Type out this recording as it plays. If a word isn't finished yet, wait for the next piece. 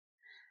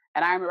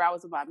And I remember I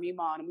was with my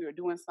Mima and we were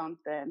doing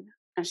something,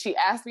 and she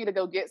asked me to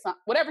go get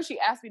whatever she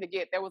asked me to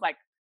get. There was like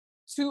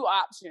two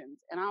options,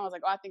 and I was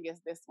like, oh, I think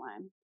it's this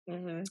one.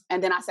 Mm-hmm.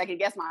 And then I second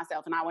guessed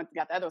myself, and I went and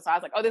got the other one. So I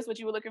was like, oh, this is what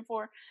you were looking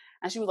for?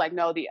 And she was like,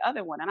 no, the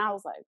other one. And I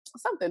was like,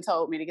 something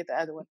told me to get the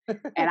other one.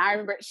 And I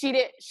remember she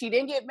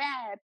didn't get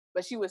mad,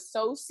 but she was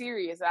so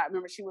serious. I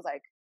remember she was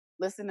like,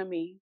 listen to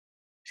me.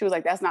 She was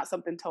like, that's not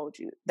something told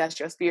you. That's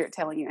your spirit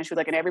telling you. And she was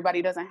like, and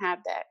everybody doesn't have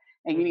that.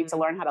 And you need to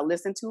learn how to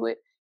listen to it.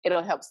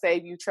 It'll help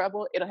save you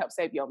trouble. It'll help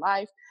save your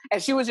life.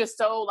 And she was just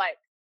so like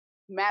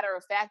matter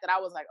of fact that I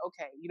was like,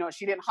 okay,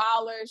 she didn't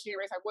holler, she didn't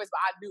raise her voice, but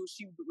I knew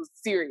she was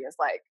serious.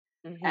 Like,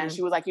 and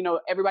she was like,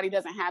 everybody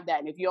doesn't have that.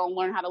 And if you don't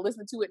learn how to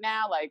listen to it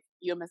now, like,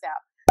 you'll miss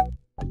out.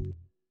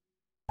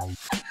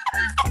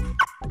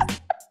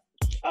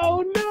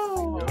 Oh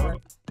no.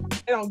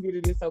 They don't get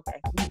it. It's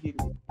okay. We get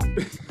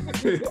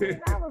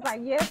it. I was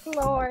like, yes,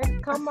 Lord.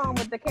 Come on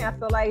with the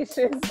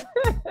cancellations.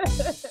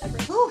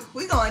 Ooh,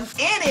 we going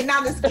in it.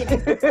 Now just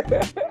kidding.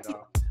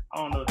 I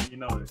don't know if you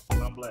know this,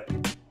 but I'm black.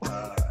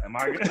 Am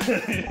I good?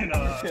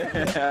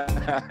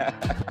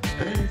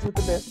 He's with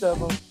the best of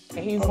them.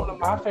 And he's one of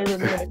my favorite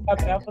men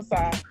to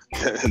emphasize.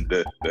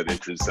 that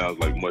entrance sounds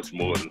like much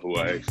more than who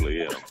I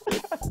actually am.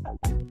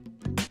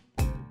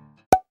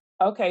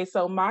 Okay,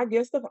 so my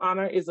guest of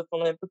honor is a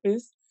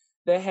philanthropist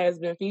that has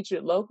been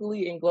featured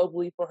locally and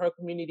globally for her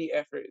community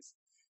efforts.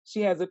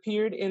 She has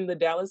appeared in the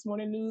Dallas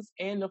Morning News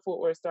and the Fort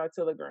Worth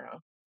Star-Telegram.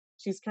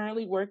 She's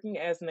currently working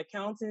as an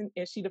accountant,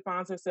 and she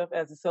defines herself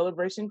as a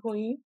celebration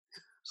queen.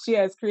 She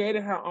has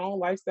created her own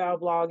lifestyle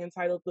blog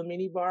entitled The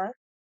Mini Bar.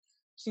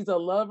 She's a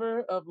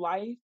lover of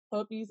life,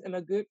 puppies, and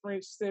a good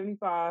French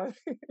 75.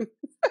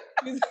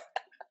 she's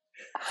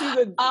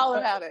all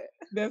about it.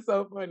 That's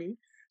so funny.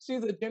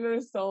 She's a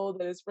generous soul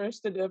that is fresh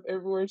to death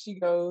everywhere she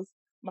goes.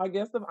 My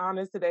guest of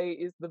honor today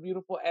is the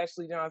beautiful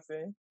Ashley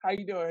Johnson. How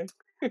you doing?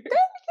 Thank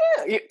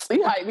you.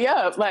 You hype me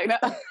up. Like,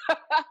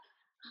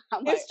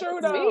 it's true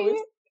though.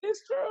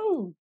 It's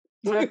true.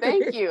 Well,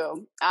 thank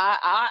you.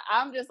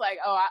 I'm just like,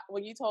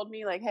 when you told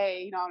me like,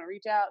 hey, I want to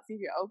reach out, see if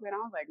you're open. I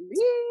was like,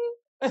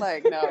 me?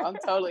 Like, no, I'm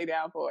totally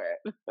down for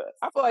it.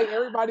 I feel like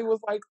everybody was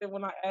like that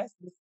when I asked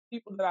the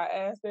people that I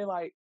asked. They're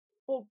like,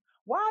 well,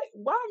 why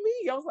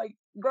me? I was like,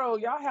 girl,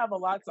 y'all have a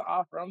lot to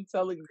offer. I'm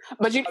telling you.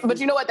 But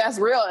you know what? That's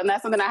real, and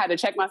that's something I had to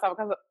check myself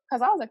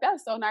because I was like,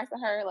 that's so nice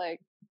of her. Like,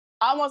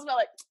 I almost felt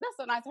like that's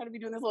so nice of her to be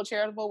doing this little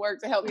charitable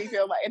work to help me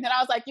feel like. And then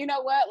I was like, you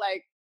know what?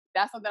 Like,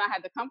 that's something I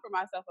had to comfort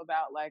myself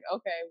about. Like,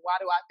 okay, why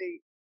do I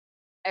think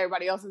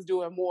everybody else is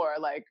doing more?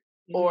 Like,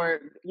 or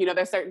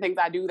there's certain things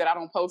I do that I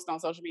don't post on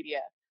social media.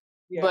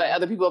 Yeah. But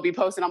other people will be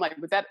posting. I'm like,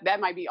 but that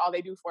might be all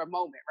they do for a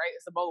moment, right?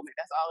 It's a moment.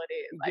 That's all it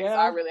is. Like, so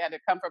I really had to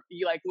comfort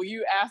you. Like, when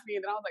you asked me,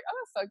 and then I was like, oh,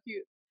 that's so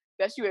cute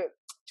that you would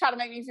try to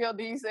make me feel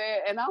decent.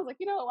 And I was like,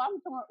 why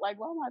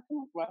am I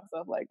coming for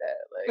myself like that?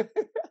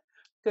 Like,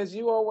 because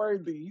you are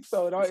worthy.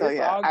 So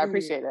yeah, all good. I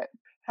appreciate it.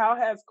 How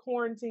has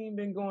quarantine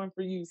been going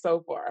for you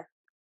so far?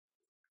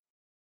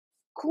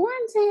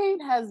 Quarantine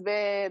has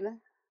been,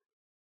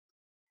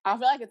 I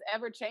feel like it's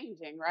ever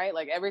changing, right?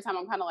 Like, every time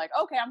I'm kind of like,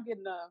 okay, I'm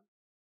getting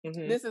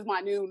this is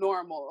my new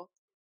normal.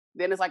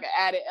 Then it's like an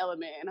added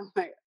element, and I'm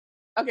like,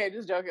 okay,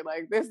 just joking.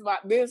 Like, this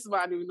is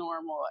my new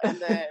normal. And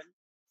then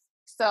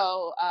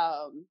so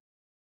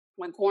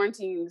when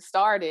quarantine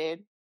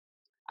started,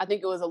 I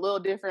think it was a little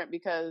different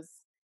because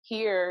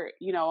here,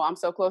 I'm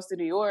so close to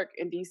New York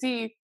and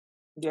DC,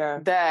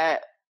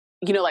 that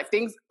like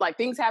things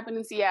happened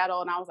in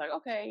Seattle, and I was like,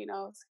 okay,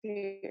 it's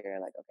here.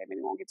 Like, okay, maybe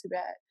it won't get too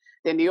bad.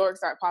 Then New York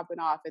started popping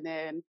off, and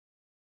then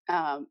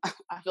I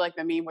feel like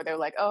the meme where they're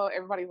like, oh,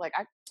 everybody's like,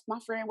 my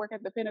friend worked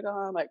at the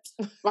Pentagon, like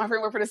my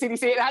friend worked for the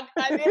CDC, and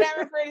I did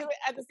have a friend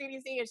at the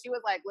CDC, and she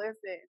was like,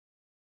 listen,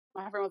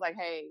 my friend was like,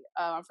 hey,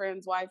 my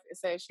friend's wife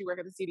says she worked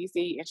at the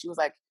CDC, and she was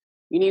like,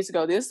 you need to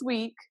go this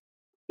week,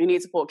 you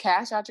need to pull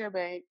cash out your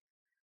bank,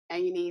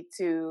 and you need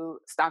to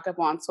stock up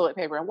on toilet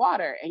paper and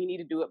water, and you need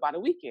to do it by the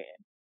weekend.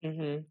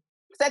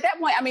 So at that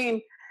point, I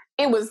mean,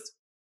 it was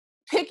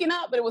picking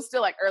up, but it was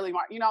still like early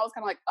March. I was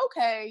kind of like,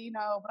 okay,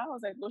 but I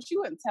was like, well, she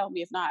wouldn't tell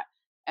me if not.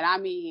 And I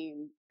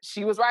mean,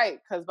 she was right,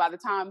 because by the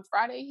time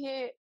Friday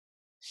hit,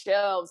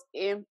 shelves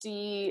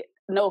empty,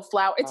 no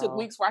flour. It took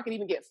weeks before I could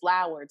even get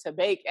flour to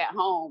bake at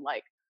home,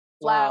 like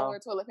flour,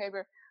 toilet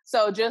paper.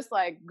 So just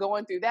like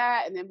going through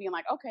that and then being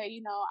like, okay,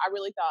 I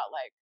really thought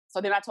like, so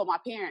then I told my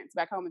parents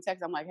back home in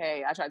Texas, I'm like,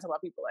 hey, I try to tell my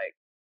people, like,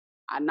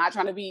 I'm not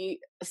trying to be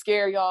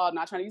scare y'all, I'm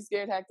not trying to use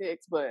scare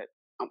tactics, but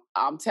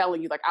I'm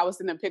telling you, like, I was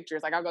sending them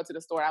pictures. Like, I'll go to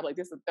the store, I'll be like,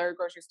 this is the third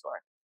grocery store,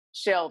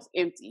 shelves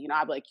empty.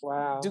 I'd be like,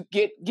 wow,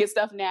 get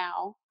stuff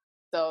now,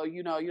 so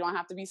you don't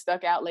have to be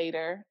stuck out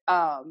later.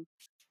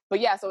 But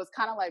yeah, so it's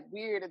kind of like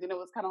weird, and then it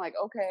was kind of like,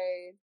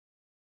 okay,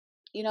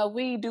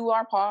 we do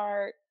our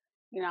part.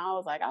 I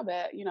was like, I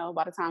bet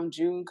by the time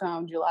June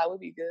comes, July would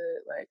be good.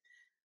 Like,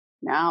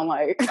 now I'm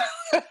like,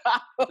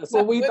 that's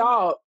what we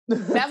thought.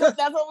 That's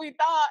what we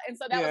thought. And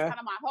so that was kind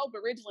of my hope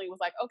originally, was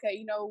like,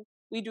 okay,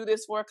 we do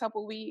this for a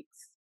couple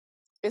weeks.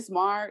 It's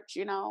March,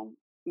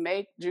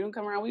 May, June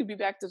come around, we'd be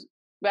back to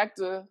back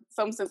to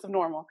some sense of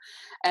normal.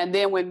 And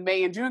then when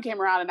May and June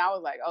came around, and I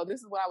was like, oh,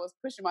 this is what I was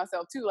pushing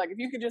myself to. Like, if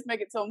you could just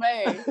make it till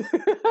May.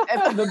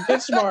 The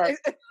benchmark.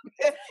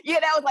 Yeah,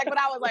 that was like when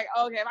I was like,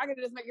 okay, if I could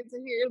just make it to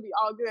here, it'll be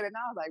all good. And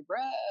I was like,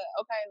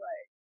 bruh, okay,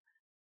 like,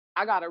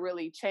 I got to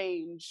really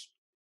change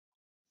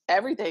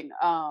everything.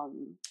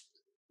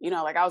 You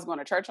know, like I was going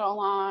to church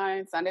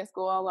online, Sunday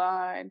school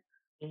online,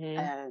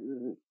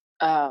 and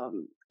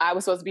I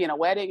was supposed to be in a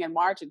wedding in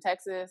March in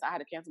Texas. I had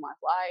to cancel my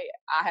flight.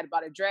 I had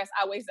bought a dress.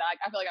 I feel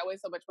like I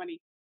wasted so much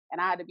money, and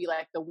I had to be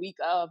like the week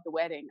of the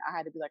wedding. I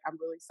had to be like, I'm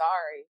really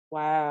sorry.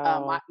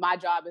 Wow. My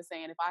job is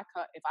saying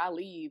if I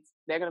leave,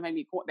 they're gonna make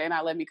me. They're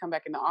not letting me come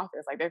back in the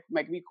office. Like they're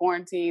making me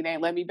quarantine. They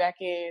ain't let me back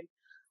in.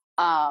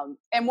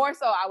 And more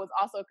so, I was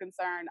also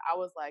concerned. I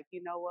was like,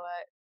 you know what?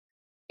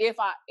 If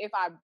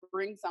I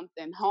bring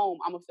something home,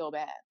 I'm gonna feel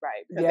bad,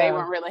 right? Because they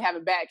weren't really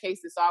having bad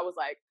cases. So I was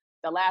like,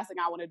 the last thing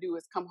I want to do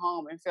is come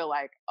home and feel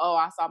like, oh,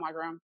 I saw my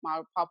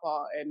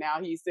papa and now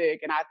he's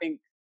sick, and I think,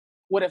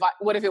 what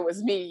if it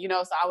was me? You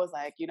know? So I was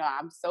like, you know,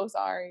 I'm so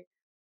sorry.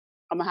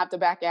 I'm gonna have to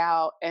back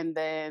out. And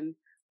then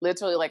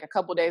literally like a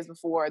couple days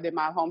before, then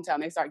my hometown,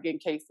 they started getting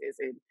cases,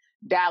 and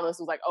Dallas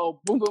was like,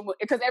 oh, boom, boom, boom.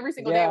 Because every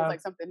single day was like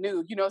something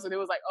new, you know? So it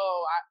was like,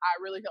 oh,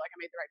 I really feel like I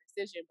made the right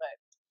decision. But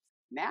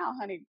now,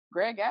 honey,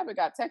 Greg Abbott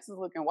got Texas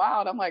looking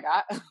wild. I'm like,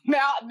 now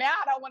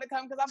I don't want to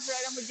come because I'm afraid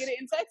I'm going to get it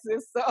in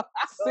Texas. So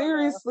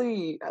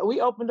seriously,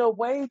 we opened up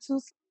way too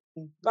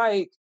soon.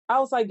 Like, I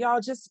was like, y'all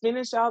just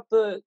finish out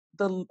the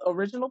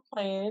original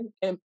plan.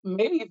 And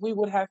maybe if we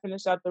would have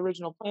finished out the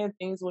original plan,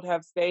 things would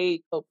have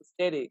stayed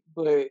copacetic.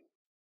 But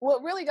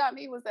what really got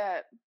me was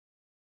that,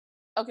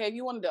 okay, if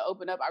you wanted to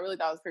open up, I really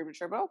thought it was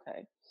premature, but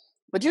okay.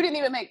 But you didn't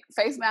even make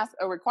face masks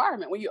a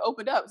requirement when you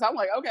opened up. So I'm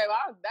like, okay,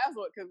 well, that's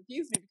what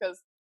confused me, because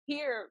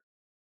here,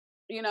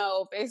 you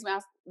know, face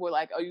masks were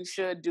like, oh, you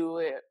should do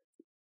it.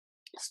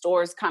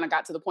 Stores kind of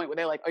got to the point where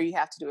they're like, oh, you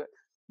have to do it.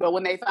 But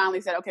when they finally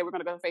said, okay, we're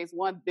going to go to phase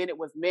 1, then it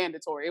was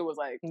mandatory. It was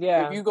like,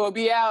 if you go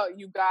be out,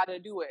 you got to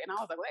do it. And I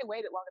was like, well, they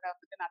waited long enough,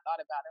 but then I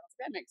thought about it. I was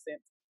like, that makes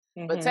sense.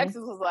 But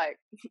Texas was like,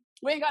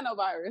 we ain't got no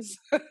virus.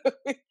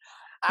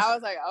 I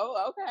was like,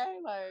 oh, okay.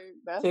 Like,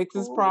 that's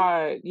Texas cool.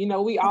 pride. You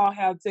know, we all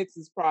have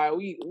Texas pride.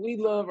 We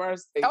love our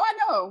state. Oh, I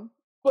know.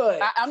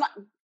 But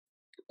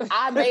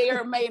I may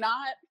or may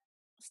not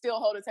still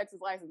hold a Texas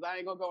license. I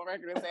ain't gonna go on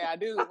record and say I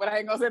do, but I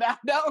ain't gonna say that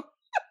I don't.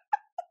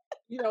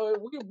 You know,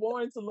 we're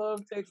born to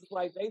love Texas.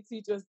 Like, they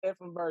teach us that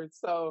from birth.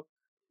 So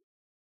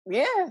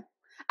yeah,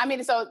 I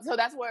mean, so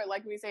that's where,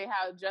 like we say,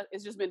 how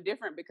it's just been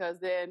different, because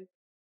then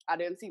I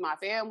didn't see my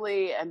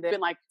family, and then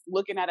like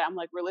looking at it, I'm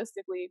like,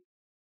 realistically,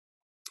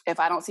 if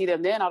I don't see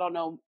them, then I don't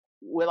know,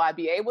 will I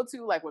be able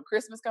to? Like when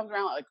Christmas comes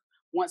around, like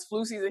once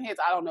flu season hits,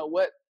 I don't know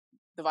what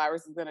the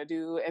virus is gonna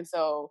do, and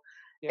so.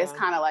 Yeah. It's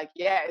kind of like,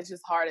 it's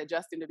just hard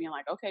adjusting to being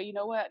like, okay, you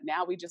know what?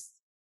 Now we just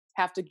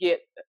have to get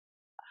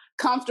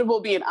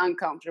comfortable being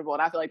uncomfortable.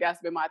 And I feel like that's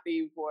been my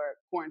theme for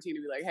quarantine,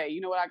 to be like, hey, you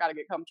know what? I got to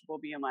get comfortable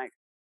being like,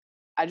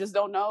 I just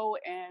don't know.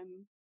 And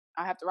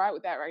I have to ride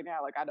with that right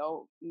now. Like, I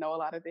don't know a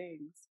lot of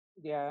things.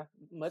 Yeah.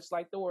 Much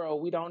like the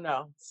world, we don't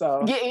know.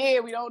 So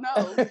yeah, we don't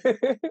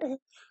know.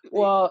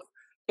 Well,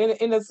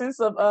 in the sense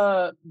of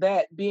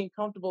that being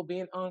comfortable,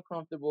 being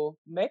uncomfortable,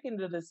 making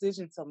the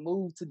decision to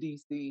move to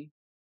DC,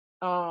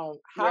 how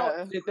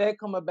did that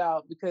come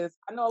about? Because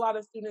I know a lot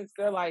of students,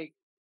 they're like,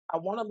 I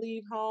want to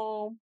leave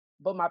home,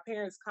 but my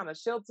parents kind of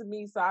sheltered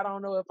me, so I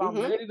don't know if I'm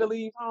ready to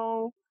leave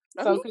home.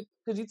 So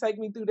could you take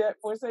me through that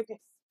for a second?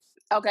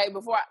 Okay,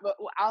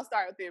 I'll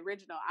start with the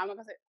original. I'm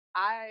gonna say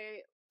I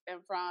am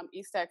from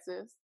East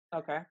Texas.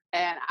 Okay.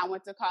 And I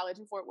went to college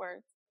in Fort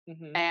Worth.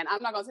 And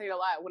I'm not gonna tell you a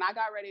lie. When I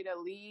got ready to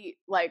leave,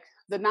 like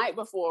the night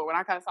before, when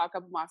I kind of saw a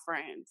couple of my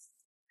friends,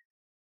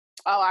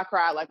 I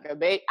cried like a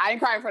baby. I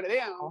didn't cry in front of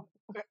them.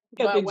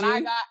 But when I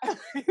got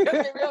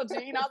the real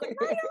Gene, I was like,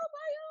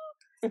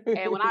 Mayo.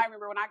 And when I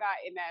got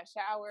in that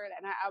shower,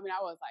 and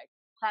I was like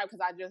crying,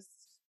 because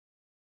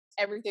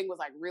everything was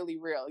like really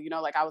real, you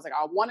know, like I was like,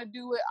 I want to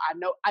do it.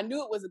 I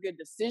knew it was a good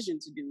decision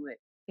to do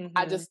it.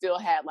 I just still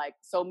had like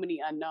so many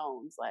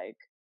unknowns. Like,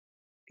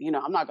 you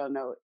know, I'm not going to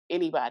know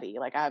anybody.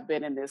 Like, I've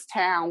been in this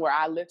town where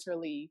I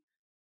literally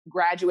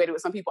graduated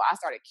with some people I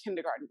started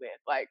kindergarten with.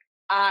 Like,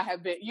 I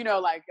have been, you know,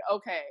 like,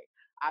 okay,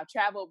 I've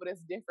traveled, but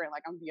it's different.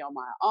 Like, I'm gonna be on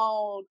my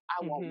own.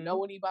 I won't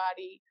know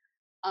anybody.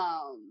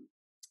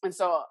 And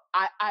so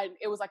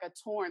it was like a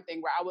torn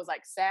thing where I was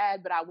like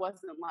sad, but I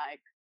wasn't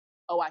like,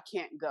 oh, I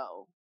can't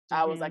go.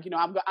 I was like, you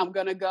know, I'm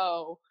gonna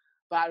go,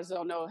 but I just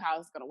don't know how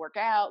it's gonna work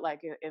out.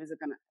 Like,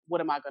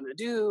 what am I gonna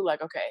do?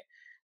 Like, okay.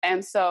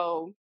 And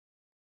so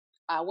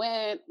I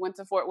went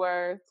to Fort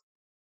Worth,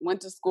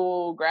 went to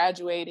school,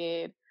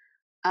 graduated.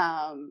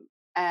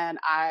 And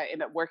I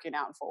ended up working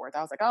out in Fort Worth.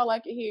 I was like, oh, I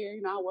like it here.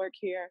 You know, I work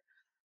here.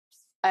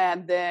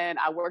 And then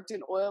I worked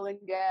in oil and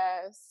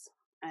gas.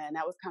 And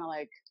that was kind of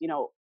like, you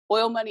know,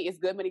 oil money is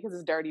good money because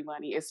it's dirty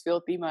money. It's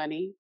filthy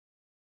money.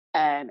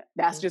 And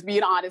that's just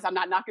being honest. I'm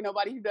not knocking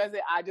nobody who does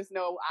it. I just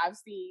know I've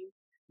seen,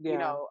 you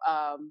know,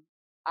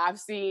 I've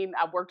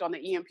worked on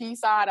the EMP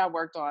side. I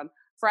worked on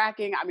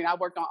fracking. I mean, I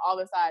worked on all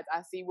the sides.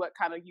 I see what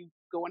kind of you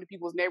go into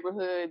people's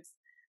neighborhoods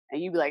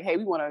and you be like, hey,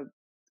 we want to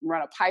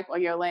run a pipe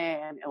on your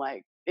land, and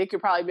like it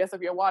could probably mess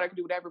up your water, could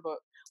do whatever, but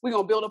we're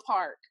gonna build a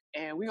park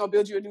and we're gonna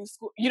build you a new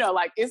school. You know,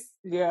 like it's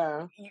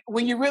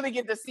when you really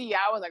get to see,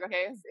 I was like,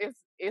 okay,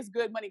 it's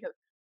good money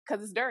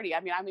because it's dirty.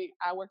 I mean,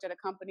 I worked at a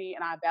company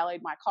and I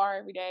valeted my car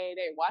every day.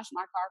 They washed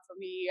my car for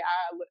me.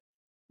 I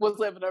was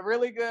living a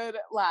really good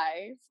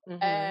life,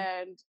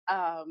 and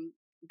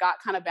got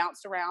kind of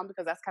bounced around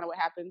because that's kind of what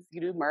happens.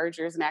 You do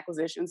mergers and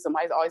acquisitions.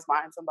 Somebody's always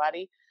buying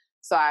somebody.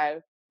 So I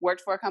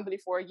worked for a company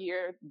for a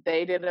year.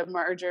 They did a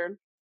merger.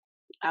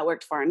 I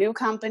worked for a new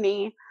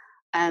company,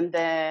 and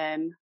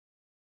then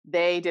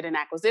they did an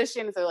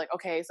acquisition. So they're like,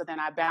 okay, so then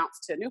I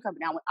bounced to a new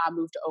company. I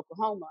moved to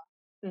Oklahoma.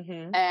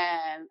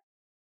 And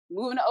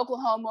moving to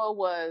Oklahoma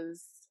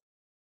was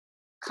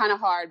kind of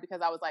hard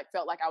because I was like,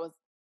 felt like I was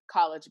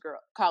college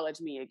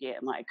me again.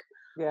 Like,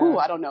 ooh,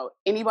 I don't know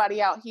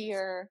anybody out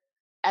here.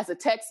 As a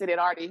Texan, it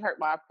already hurt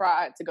my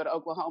pride to go to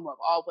Oklahoma of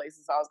all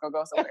places. So I was gonna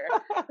go somewhere.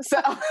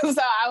 so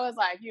I was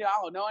like, you know, I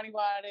don't know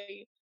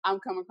anybody. I'm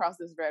coming across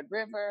this Red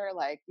River,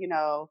 like, you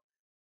know,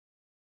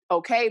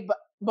 okay,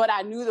 but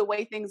I knew the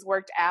way things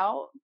worked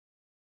out,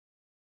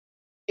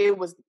 it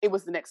was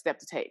the next step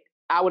to take.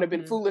 I would have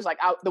been foolish, like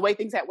the way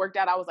things had worked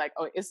out. I was like,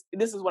 oh, this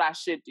is what I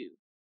should do.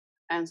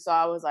 And so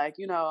I was like,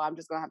 you know, I'm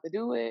just gonna have to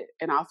do it,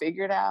 and I'll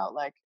figure it out.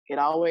 Like I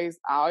always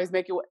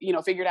make it, you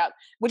know, figure it out,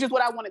 which is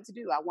what I wanted to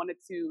do. I wanted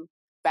to.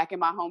 Back in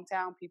my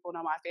hometown, people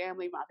know my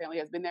family. My family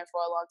has been there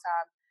for a long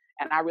time.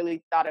 And I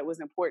really thought it was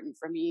important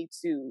for me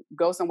to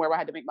go somewhere where I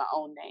had to make my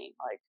own name,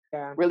 like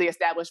really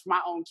establish for my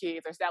own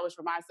kids, or establish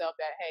for myself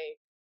that, hey,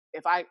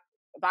 if I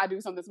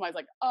do something, somebody's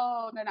like,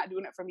 oh, they're not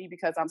doing it for me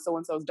because I'm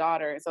so-and-so's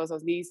daughter and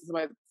so-and-so's niece, and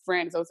somebody's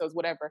friend, so-and-so's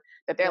whatever,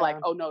 that they're like,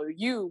 oh no,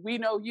 we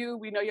know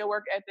your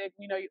work ethic,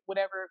 we know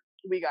whatever,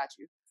 we got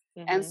you.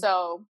 And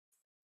so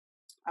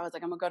I was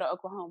like, I'm gonna go to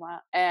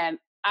Oklahoma. And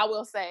I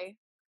will say,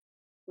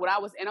 when I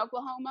was in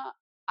Oklahoma,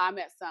 I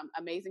met some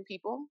amazing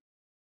people,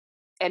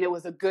 and it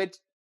was a good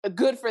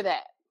for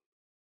that.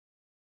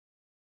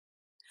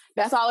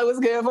 That's all it was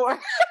good for.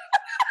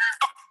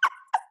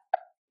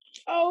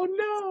 Oh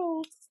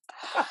no.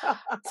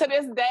 To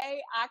this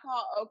day, I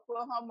call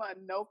Oklahoma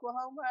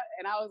Noklahoma,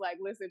 and I was like,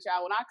 listen,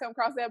 child, when I come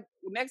across that,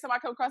 next time I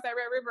come across that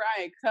Red River,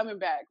 I ain't coming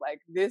back.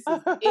 Like, this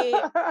is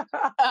it.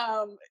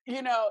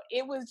 You know,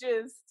 it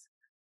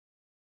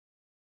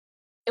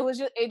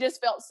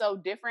just felt so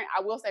different.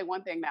 I will say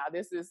one thing now,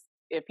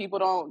 if people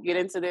don't get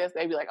into this,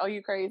 they'd be like, oh,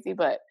 you crazy.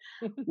 But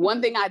one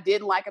thing I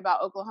didn't like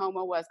about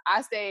Oklahoma was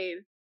I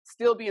stayed,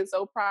 still being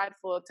so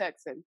prideful of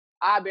Texan,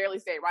 I barely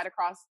stayed right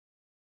across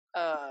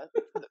the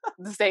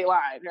state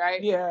line,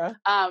 right? Yeah.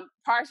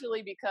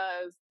 Partially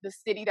because the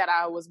city that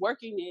I was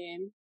working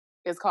in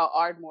is called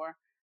Ardmore.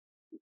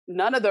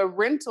 None of the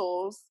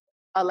rentals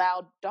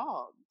allowed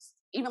dogs.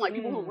 Even like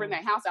people who rent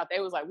their house out, they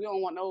was like, we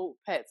don't want no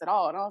pets at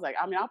all. And I was like,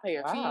 I mean, I'll pay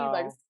a fee.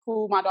 Like, it's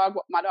cool. My dog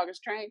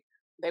is trained.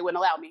 They wouldn't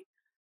allow me.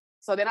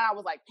 So then I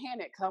was like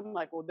panicked. I'm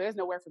like, well, there's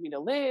nowhere for me to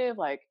live.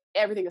 Like,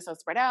 everything is so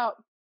spread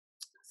out.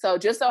 So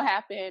just so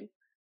happened,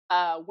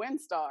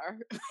 Windstar,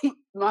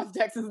 most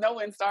Texans know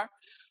Windstar.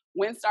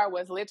 Windstar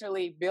was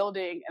literally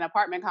building an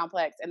apartment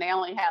complex, and they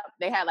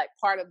had like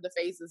part of the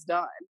phases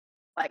done,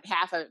 like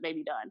half of it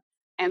maybe done.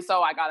 And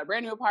so I got a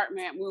brand new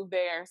apartment, moved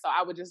there. So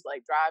I would just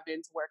like drive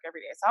into work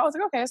every day. So I was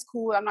like, okay, it's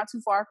cool. I'm not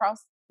too far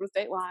across the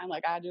state line.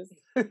 Like I was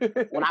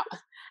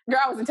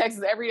in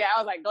Texas every day. I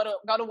was like, go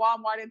to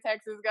Walmart in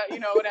Texas, go, you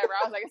know, whatever.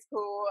 I was like, it's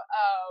cool.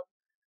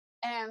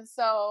 And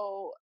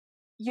so,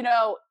 you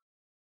know,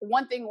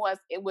 one thing was,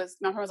 my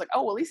friend was like,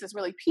 oh, well, at least it's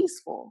really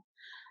peaceful.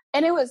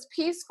 And it was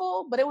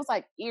peaceful, but it was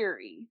like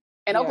eerie.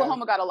 And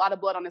Oklahoma got a lot of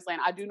blood on this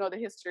land. I do know the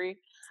history,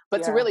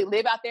 but to really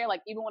live out there,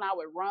 like even when I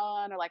would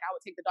run, or like I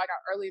would take the dog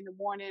out early in the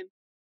morning,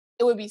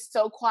 it would be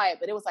so quiet,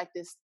 but it was like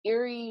this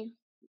eerie,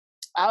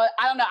 I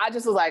don't know. I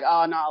just was like,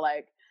 oh no,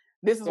 like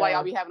this is why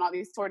y'all be having all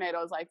these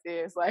tornadoes like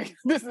this. Like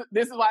this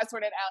is why it's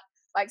tornado out.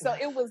 Like, so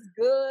it was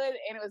good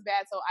and it was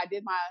bad. So I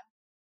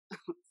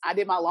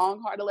did my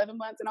long, hard 11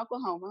 months in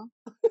Oklahoma,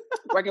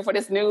 working for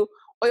this new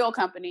oil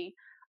company,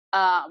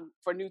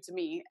 for new to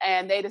me.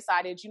 And they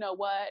decided, you know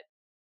what?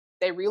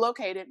 They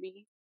relocated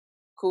me.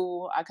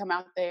 Cool. I come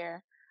out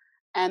there.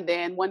 And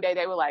then one day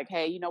they were like,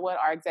 hey, you know what?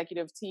 Our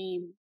executive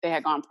team, they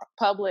had gone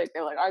public. They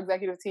were like, our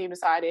executive team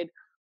decided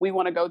we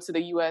want to go to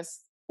the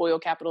U.S. oil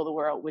capital of the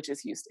world, which is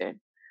Houston.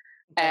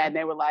 Okay. And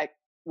they were like,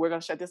 we're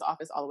going to shut this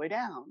office all the way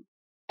down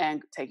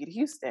and take you to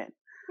Houston.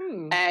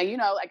 And, you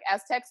know, like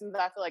as Texans,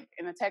 I feel like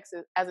as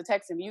a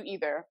Texan, you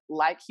either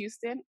like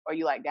Houston or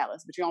you like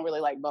Dallas, but you don't really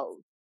like both.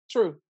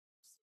 True.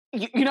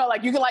 You know,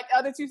 like you can like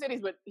other two cities,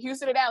 but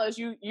Houston and Dallas,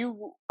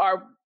 you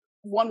are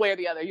one way or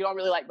the other. You don't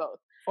really like both.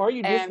 Or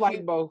you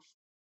dislike both.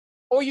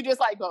 Or you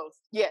dislike both.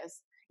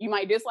 Yes. You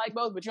might dislike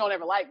both, but you don't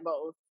ever like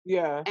both.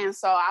 Yeah. And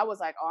so I was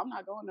like, oh, I'm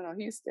not going to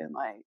Houston.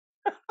 Like,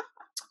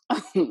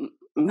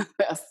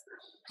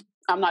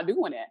 I'm not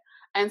doing it.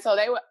 And so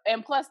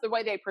and plus the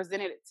way they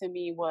presented it to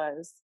me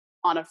was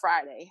on a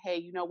Friday. Hey,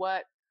 you know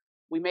what?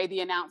 We made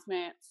the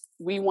announcement.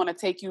 We want to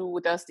take you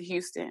with us to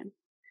Houston.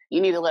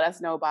 you need to let us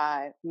know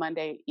by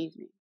Monday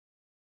evening.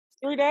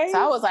 3 days? So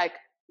I was like,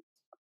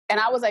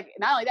 not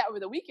only that, over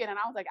the weekend, and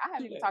I was like, I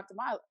haven't even talked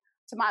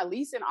to my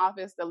leasing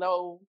office to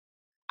know.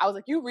 I was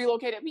like, you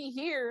relocated me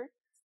here.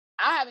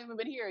 I haven't even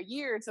been here a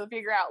year to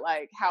figure out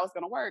like how it's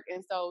going to work.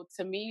 And so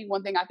to me,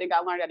 one thing I think I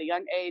learned at a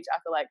young age, I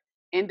feel like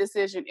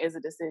indecision is a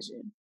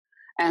decision.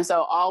 And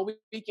so all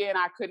weekend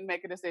I couldn't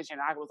make a decision.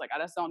 I was like, I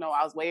just don't know.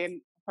 I was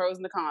weighing pros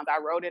and the cons. I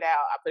wrote it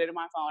out. I put it in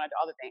my phone. I did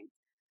all the things.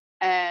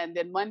 And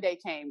then Monday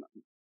came.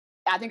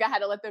 I think I had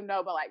to let them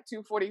know by like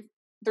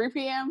 2:43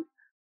 p.m.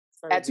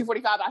 At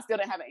 2:45, I still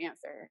didn't have an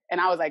answer. And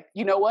I was like,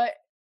 you know what?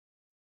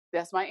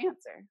 That's my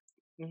answer.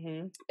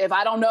 Mm-hmm. If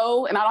I don't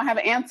know and I don't have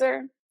an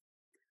answer,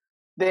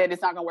 then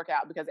it's not going to work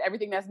out, because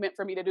everything that's meant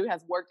for me to do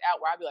has worked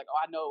out where I'd be like,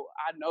 oh,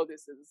 I know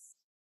this is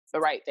the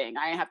right thing.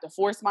 I didn't have to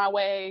force my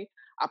way.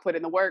 I put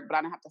in the work, but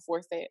I didn't have to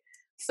force it.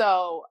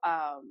 So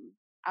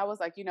I was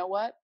like, you know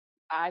what?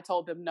 I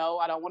told them, no,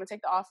 I don't want to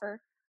take the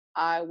offer.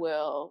 I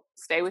will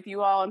stay with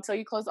you all until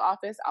you close the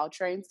office. I'll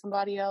train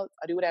somebody else.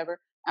 I'll do whatever.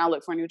 And I'll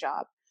look for a new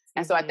job.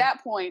 And so at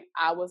that point,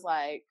 I was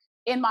like,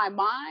 in my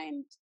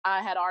mind,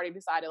 I had already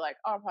decided like,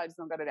 oh, I'm probably just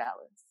going to go to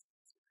Dallas.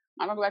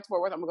 I'm going to go back to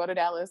Fort Worth. I'm going to go to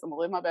Dallas. I'm going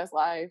to live my best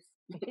life.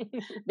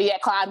 Be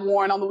at Clyde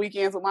Warren on the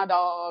weekends with my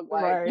dog.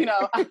 Like, right. You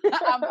know, I'm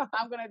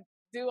going to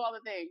do all the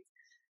things.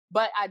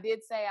 But I did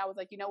say, I was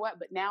like, you know what?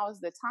 But now is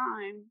the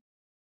time.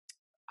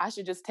 I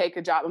should just take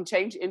a job. I'm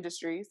changing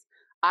industries.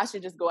 I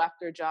should just go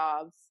after a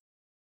job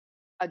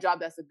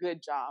that's a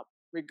good job,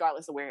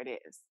 regardless of where it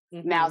is.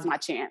 Mm-hmm. Now's my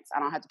chance. I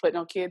don't have to put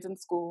no kids in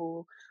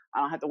school. I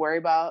don't have to worry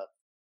about,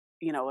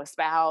 you know, a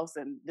spouse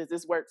and does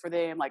this work for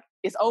them? Like,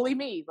 it's only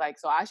me. Like,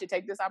 so I should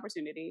take this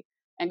opportunity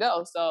and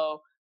go.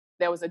 So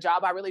there was a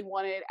job I really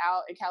wanted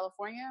out in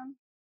California.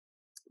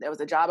 There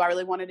was a job I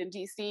really wanted in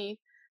DC.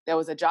 There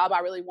was a job I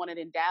really wanted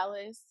in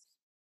Dallas.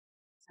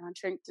 I'm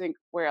trying to think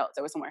where else.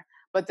 There was somewhere.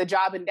 But the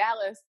job in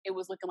Dallas, it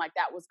was looking like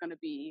that was going to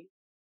be,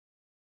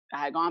 I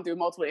had gone through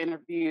multiple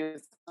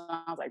interviews.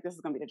 I was like, this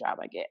is going to be the job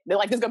I get. They're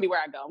like, this is going to be where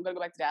I go. I'm going to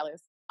go back to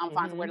Dallas. I'm going to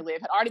find somewhere to live.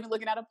 Had already been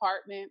looking at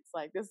apartments.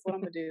 Like, this is what I'm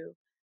going to do.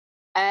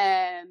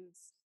 And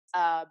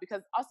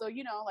because also,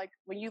 you know, like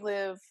when you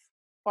live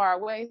far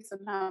away,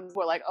 sometimes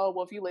we're like, oh,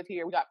 well, if you live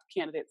here, we got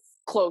candidates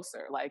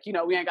closer. Like, you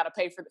know, we ain't got to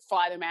pay for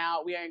fly them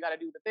out. We ain't got to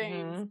do the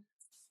things. Mm-hmm.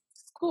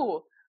 It's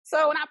cool.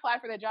 So when I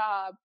applied for the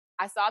job,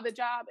 I saw the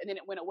job and then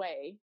it went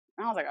away.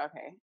 And I was like,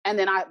 okay. And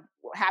then I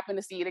happened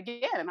to see it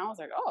again. And I was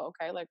like, oh,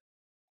 okay. Like,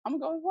 I'm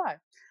going to go apply.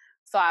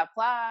 So I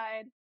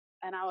applied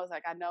and I was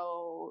like, I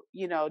know,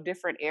 you know,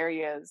 different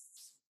areas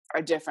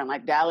are different.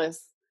 Like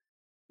Dallas,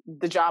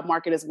 the job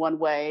market is one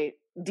way.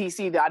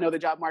 DC, I know the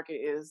job market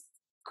is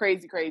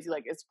crazy.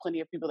 Like, it's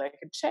plenty of people that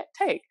can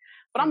take.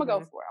 But I'm going to go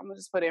for it. I'm going to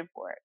just put in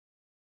for it.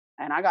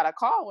 And I got a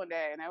call one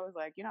day and I was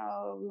like, you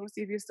know, we want to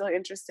see if you're still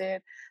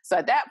interested. So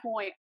at that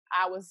point,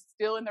 I was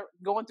still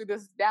going through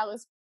this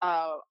Dallas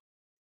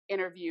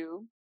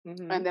interview.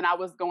 Mm-hmm. And then I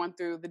was going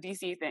through the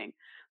DC thing.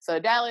 So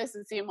Dallas,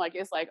 it seemed like,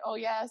 it's like, oh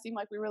yeah, it seemed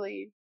like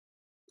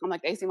I'm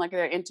like, they seem like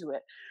they're into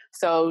it.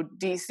 So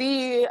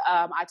DC,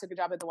 I took a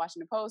job at the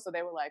Washington Post. So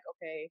they were like,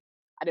 okay,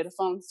 I did a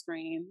phone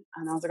screen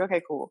and I was like,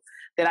 okay, cool.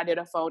 Then I did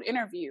a phone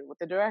interview with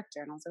the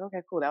director and I was like,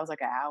 okay, cool. That was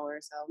like an hour or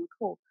so. I'm like,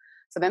 cool.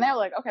 So then they were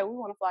like, okay, we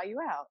want to fly you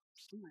out.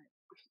 I'm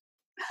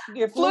like,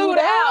 get flew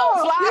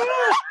out.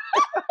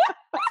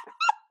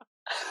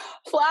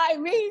 Fly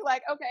me.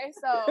 Like, okay,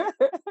 so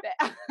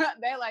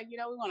they're like, you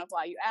know, we want to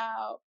fly you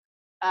out.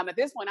 At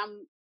this point,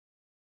 I'm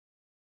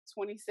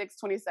 26,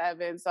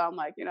 27. So I'm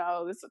like, you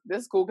know, this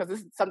is cool because this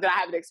is something I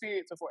haven't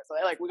experienced before. So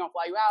they're like, we're going to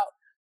fly you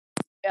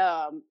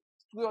out.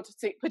 We're going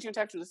to put you in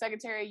touch with the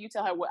secretary. You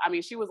tell her what, I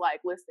mean, she was like,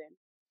 listen,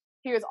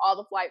 here's all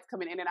the flights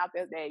coming in and out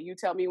this day. You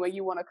tell me when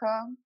you want to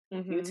come.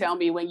 Mm-hmm. You tell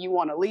me when you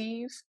want to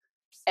leave.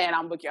 And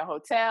I'm book your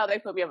hotel. They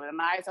put me up in a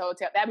nice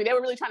hotel. I mean, they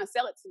were really trying to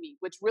sell it to me,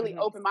 which really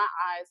opened my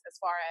eyes as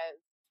far as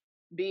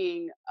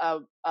being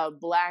a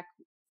Black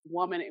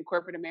woman in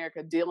corporate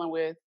America dealing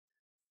with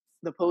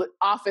the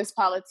office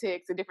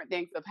politics and different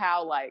things of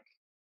how, like,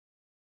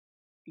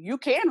 you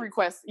can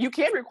require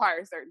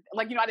certain,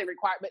 like, you know, I didn't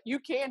require, but you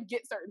can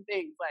get certain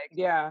things. Like,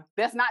 yeah,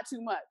 that's not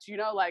too much, you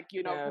know, like,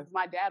 you know, because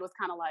my dad was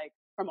kind of like,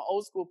 from an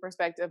old school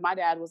perspective, my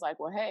dad was like,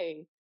 well,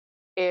 hey,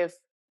 if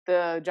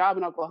the job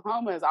in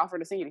Oklahoma is offered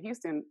to send you to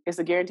Houston, it's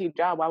a guaranteed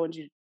job. Why wouldn't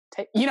you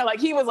take, you know, like,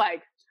 he was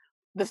like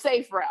the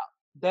safe route.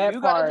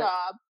 You got a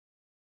job.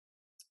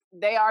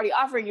 They already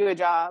offer you a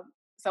job.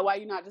 So why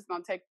you not just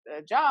going to take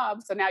the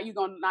job? So now you're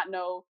going to not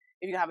know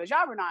if you have a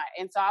job or not.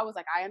 And so I was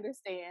like, I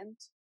understand.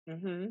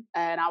 Mm-hmm.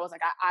 And I was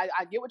like, I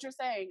get what you're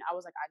saying. I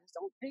was like, I just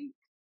don't think,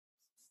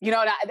 you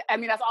know, I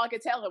mean, that's all I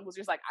could tell him was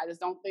just like, I just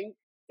don't think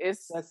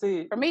that's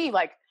it for me.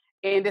 Like,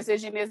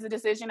 indecision is a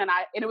decision. And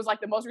it was like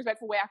the most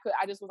respectful way I could.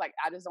 I just was like,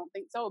 I just don't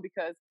think so,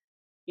 because,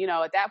 you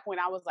know, at that point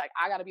I was like,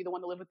 I got to be the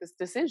one to live with this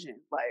decision.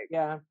 Like,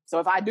 yeah. So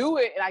if I do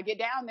it and I get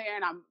down there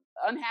and I'm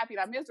unhappy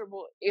and I'm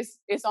miserable, it's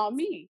on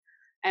me.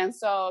 And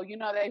so, you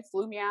know, they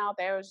flew me out.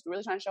 They were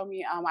really trying to show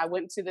me. I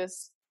went to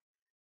this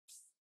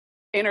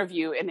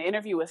interview and the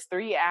interview was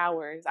 3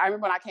 hours. I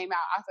remember when I came out,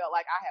 I felt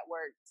like I had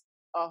worked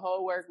a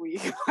whole work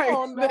week.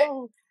 Oh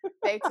no.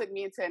 They took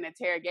me into an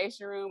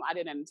interrogation room. I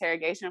did an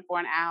interrogation for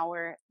an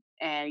hour,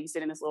 and you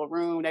sit in this little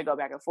room. They go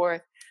back and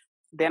forth.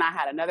 Then I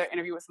had another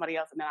interview with somebody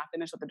else, and then I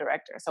finished with the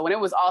director. So when it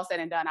was all said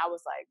and done, I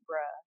was like,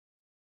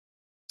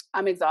 bruh,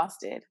 I'm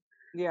exhausted.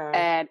 Yeah.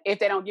 And if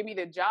they don't give me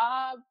the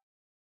job,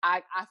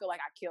 I feel like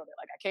I killed it.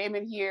 Like, I came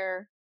in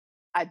here,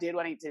 I did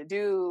what I needed to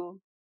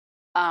do.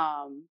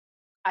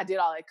 I did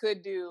all I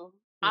could do.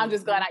 I'm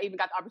just glad I even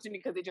got the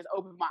opportunity because it just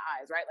opened my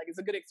eyes, right? Like, it's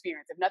a good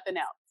experience. If nothing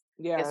else,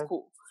 it's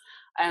cool.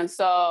 And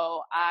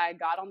so I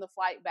got on the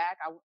flight back.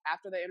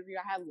 After the interview,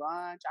 I had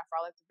lunch. I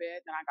frolicked a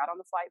bit. Then I got on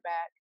the flight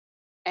back.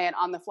 And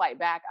on the flight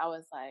back, I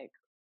was like,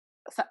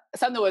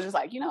 something was just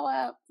like, you know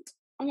what?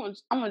 I'm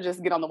gonna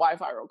just get on the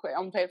Wi-Fi real quick.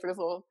 I'm gonna pay for this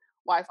little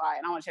Wi-Fi,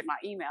 and I want to check my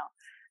email.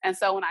 And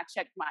so when I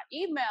checked my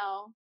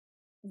email,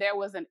 there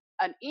was an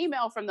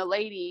email from the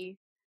lady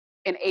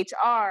in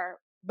HR,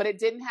 but it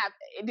didn't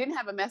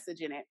have a message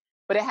in it,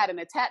 but it had an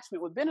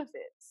attachment with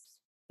benefits.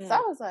 So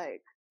I was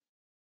like,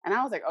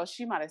 oh,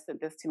 she might have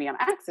sent this to me on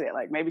accident.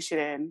 Like, maybe she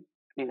didn't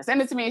mean to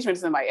send it to me. She went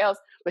to somebody else,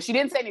 but she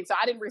didn't say anything. So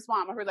I didn't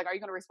respond. My friend was like, are you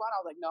going to respond?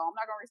 I was like, no, I'm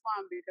not going to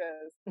respond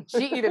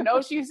because she either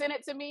knows she sent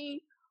it to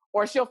me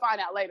or she'll find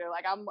out later.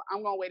 Like, I'm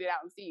going to wait it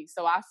out and see.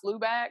 So I flew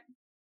back.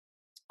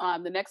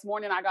 The next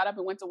morning I got up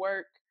and went to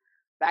work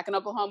back in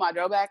Oklahoma. I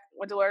drove back,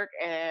 went to work,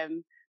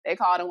 and they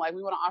called and like,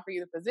 we want to offer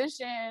you the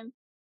position.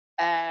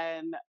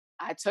 And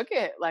I took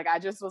it. Like, I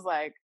just was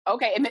like,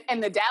 okay.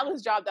 And the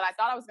Dallas job that I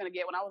thought I was going to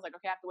get, when I was like,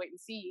 okay, I have to wait and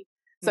see.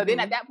 So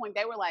then at that point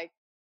they were like,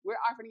 we're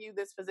offering you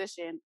this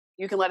position.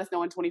 You can let us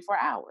know in 24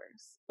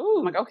 hours. Ooh.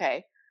 I'm like,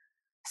 okay.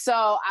 So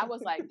I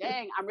was like,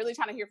 dang, I'm really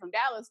trying to hear from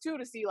Dallas too,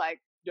 to see like,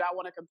 do I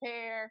want to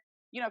compare?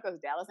 You know, because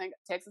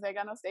Texas ain't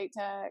got no state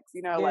tax,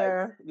 you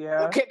know,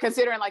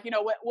 considering like, you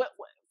know, what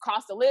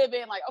cost of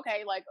living, like,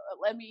 okay, like,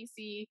 let me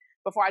see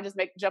before I just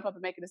jump up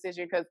and make a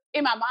decision. Because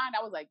in my mind,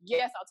 I was like,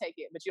 yes, I'll take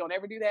it. But you don't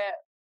ever do that.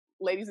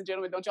 Ladies and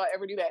gentlemen, don't y'all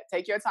ever do that.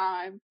 Take your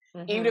time.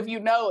 Even if you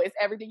know it's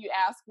everything you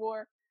ask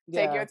for,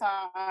 take your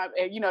time.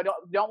 And, you know,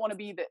 don't want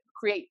to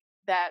create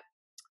that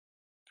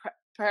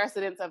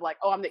precedence of like,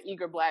 oh, I'm the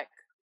eager Black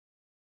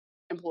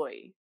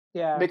employee.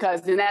 Yeah.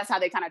 Because then that's how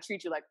they kind of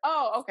treat you, like,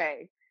 oh,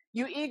 okay,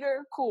 you eager,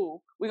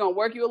 cool. We're going to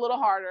work you a little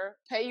harder,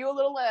 pay you a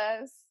little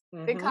less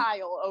than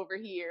Kyle over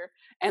here.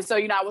 And so,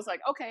 you know, I was like,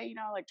 okay, you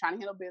know, like trying to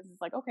handle business,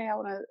 like, okay, I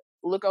want to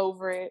look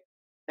over it,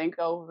 think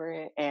over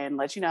it, and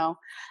let you know.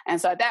 And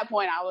so at that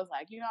point, I was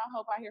like, you know, I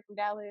hope I hear from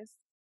Dallas.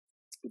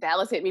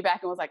 Dallas hit me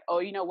back and was like, oh,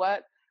 you know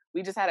what?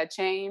 We just had a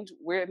change.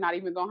 We're not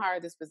even going to hire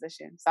this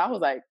position. So I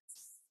was like,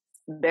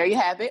 there you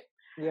have it.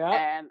 Yeah.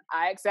 And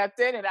I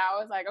accepted, and I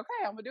was like,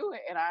 okay, I'm going to do it.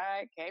 And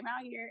I came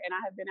out here, and I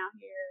have been out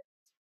here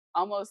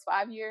almost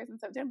 5 years in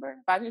September.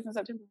 5 years in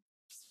September.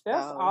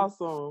 That's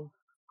awesome.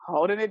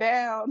 Holding it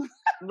down.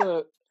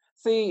 Look,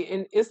 see,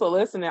 and it's a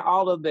lesson in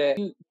all of that.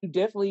 You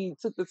definitely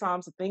took the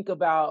time to think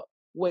about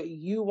what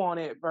you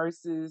wanted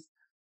versus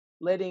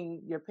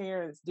letting your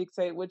parents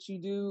dictate what you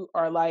do,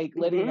 or like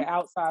letting the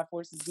outside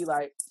forces be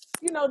like,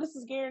 you know, this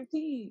is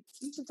guaranteed.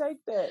 You should take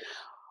that.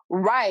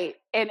 Right.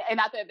 And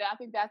I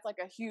think that's like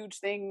a huge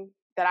thing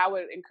that I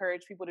would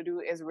encourage people to do,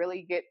 is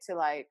really get to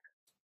like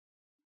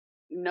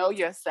know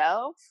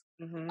yourself.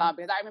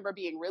 Because I remember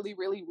being really,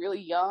 really, really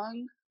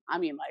young. I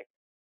mean, like,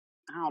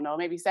 I don't know,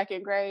 maybe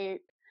second grade.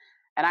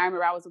 And I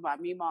remember I was with my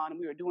Mima and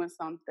we were doing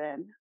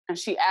something, and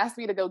she asked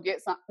me to go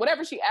get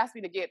whatever she asked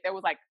me to get. There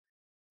was like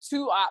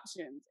 2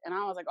 options. And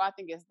I was like, oh, I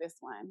think it's this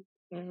one.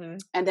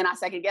 And then I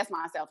second guessed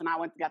myself, and I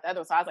went and got the other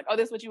one. So I was like, oh,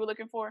 this is what you were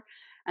looking for?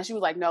 And she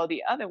was like, no,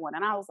 the other one.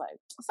 And I was like,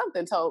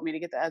 something told me to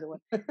get the other one.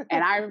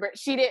 And I remember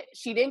she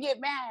didn't get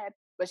mad,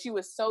 but she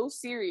was so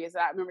serious.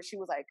 I remember she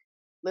was like,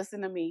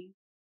 listen to me.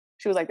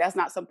 She was like, that's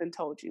not something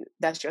told you.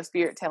 That's your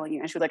spirit telling you.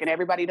 And she was like, and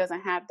everybody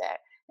doesn't have that.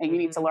 And you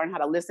need to learn how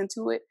to listen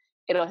to it.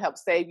 It'll help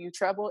save you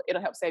trouble.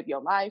 It'll help save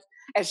your life.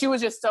 And she was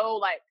just so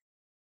like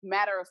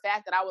matter of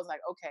fact that I was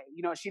like, okay,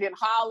 you know, she didn't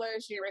holler,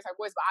 she didn't raise her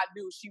voice, but I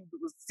knew she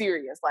was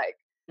serious. Like,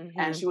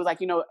 and she was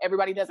like, you know,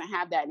 everybody doesn't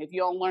have that. And if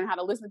you don't learn how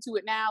to listen to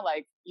it now,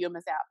 like, you'll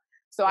miss out.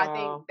 So I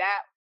think that,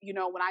 you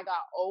know, when I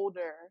got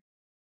older,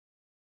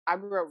 I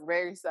grew up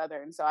very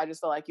Southern. So I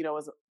just felt like, you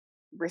know,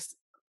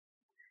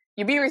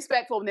 you be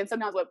respectful. And then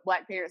sometimes what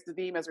Black parents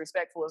deem as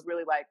respectful is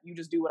really like, you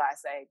just do what I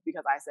say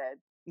because I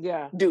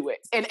said, do it.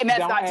 And that's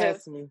don't not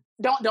ask to, me.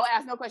 Don't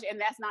ask no question.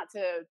 And that's not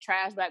to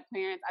trash Black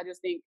parents. I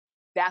just think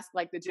that's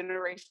like the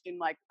generation,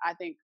 like, I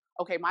think,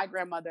 okay, my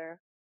grandmother,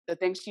 the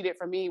things she did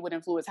for me would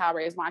influence how I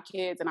raise my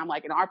kids. And I'm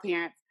like, and our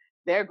parents,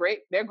 their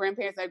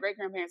grandparents, their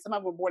great-grandparents, some of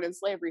them were born in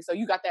slavery. So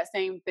you got that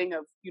same thing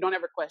of, you don't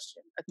ever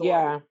question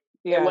authority.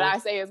 Yeah. And what I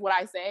say is what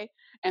I say.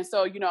 And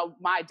so, you know,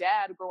 my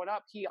dad growing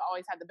up, he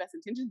always had the best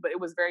intentions, but it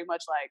was very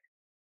much like,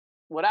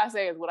 what I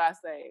say is what I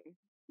say.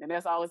 And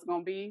that's all it's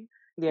going to be.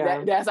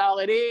 Yeah. That's all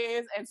it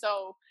is. And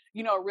so,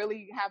 you know,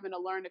 really having to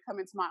learn to come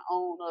into my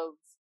own of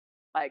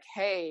like,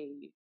 hey,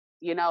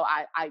 you know,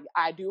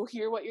 I do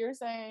hear what you're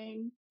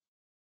saying.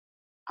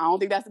 I don't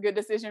think that's a good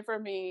decision for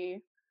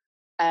me.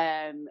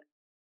 And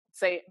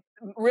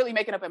really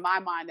making up in my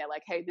mind that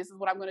like, hey, this is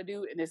what I'm going to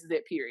do. And this is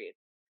it, period.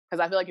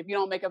 Because I feel like if you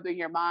don't make up in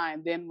your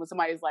mind, then when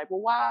somebody's like,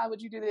 well, why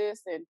would you do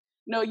this? And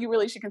no, you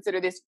really should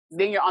consider this.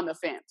 Then you're on the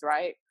fence,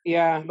 right?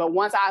 Yeah. But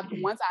once I've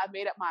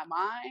made up my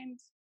mind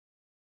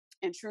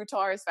in true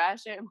Taurus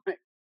fashion, like,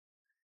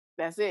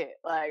 that's it.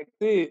 Like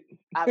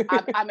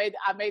I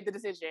made the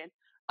decision.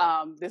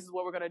 This is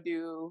what we're gonna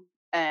do,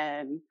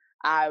 and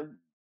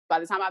by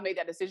the time I made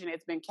that decision,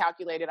 it's been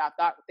calculated. I've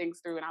thought things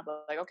through, and I'm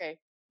like, okay,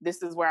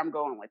 this is where I'm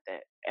going with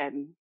it,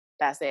 and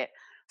that's it.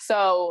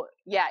 So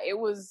yeah, it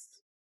was,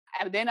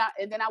 and then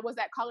I was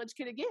that college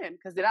kid again,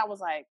 because then I was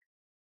like,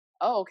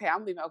 oh, okay,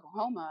 I'm leaving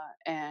Oklahoma,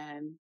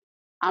 and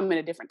I'm in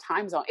a different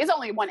time zone. It's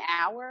only 1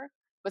 hour,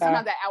 but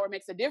sometimes that hour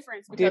makes a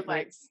difference because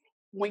like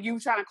when you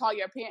try to call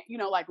your parent, you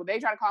know, like when they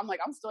try to call, I'm like,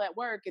 I'm still at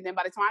work, and then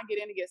by the time I get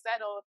in and get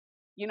settled,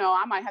 you know,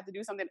 I might have to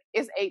do something.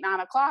 It's 8, 9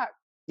 o'clock.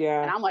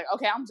 Yeah. And I'm like,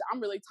 okay,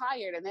 I'm really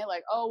tired. And they're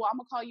like, oh, well, I'm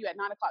gonna call you at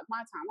 9 o'clock my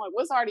time. I'm like,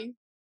 well, it's already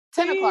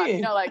 10 o'clock.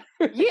 You know, like,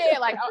 yeah,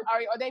 like,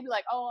 or they'd be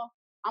like, oh,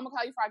 I'm gonna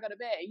call you before I go to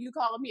bed. And you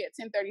calling me at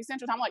 10:30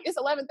 Central Time. I'm like, it's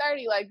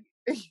 11:30. Like,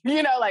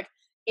 you know, like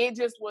it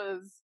just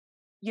was,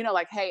 you know,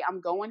 like, hey,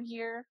 I'm going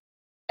here.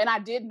 And I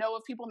did know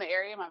of people in the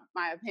area.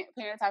 My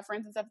parents have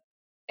friends and stuff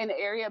in the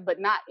area, but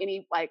not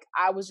any, like,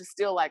 I was just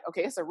still like,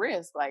 okay, it's a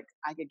risk. Like,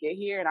 I could get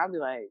here and I'll be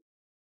like,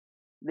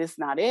 this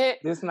not it.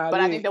 But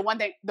I think the one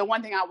thing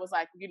I was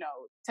like, you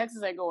know,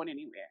 Texas ain't going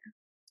anywhere.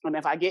 And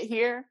if I get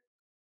here,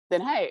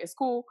 then hey, it's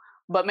cool.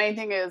 But main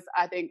thing is,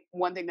 I think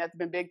one thing that's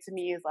been big to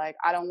me is like,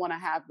 I don't want to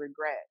have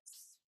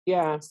regrets.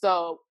 Yeah.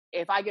 So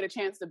if I get a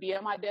chance to be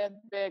on my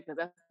deathbed, because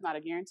that's not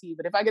a guarantee,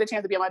 but if I get a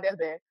chance to be on my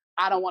deathbed,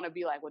 I don't want to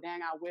be like, well,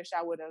 dang, I wish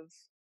I would have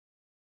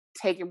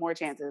taken more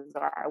chances,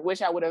 or I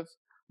wish I would have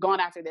gone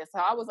after this. So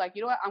I was like,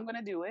 you know what, I'm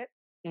gonna do it.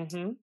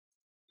 Mm-hmm.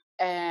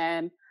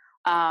 And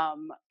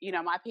you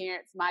know, my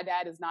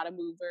dad is not a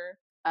mover.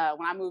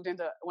 When I moved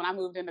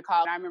into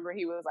college, I remember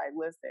he was like,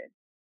 listen,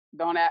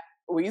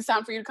 when it's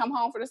time for you to come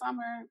home for the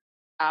summer,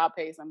 I'll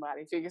pay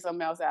somebody, figure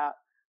something else out.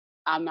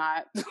 I'm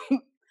not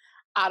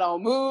I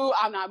don't move.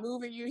 I'm not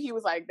moving you. He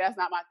was like, that's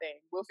not my thing.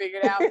 We'll figure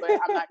it out, but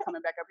I'm not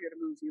coming back up here to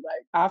move you.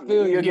 Like, I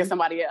feel you'll get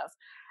somebody else.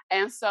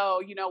 And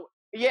so, you know,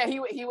 yeah, he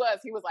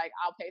was like,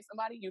 I'll pay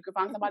somebody. You can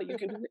find somebody. You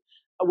can do it,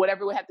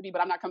 whatever it would have to be,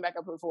 but I'm not coming back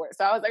up here for it.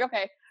 So I was like,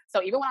 okay.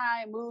 So even when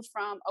I moved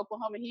from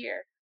Oklahoma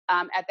here,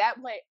 at that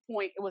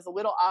point, it was a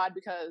little odd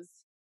because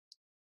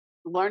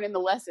learning the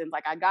lessons,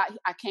 like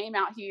I came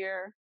out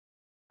here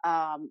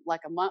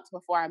like a month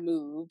before I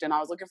moved, and I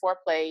was looking for a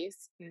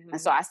place. Mm-hmm.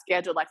 And so I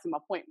scheduled like some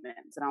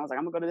appointments, and I was like,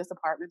 I'm gonna go to this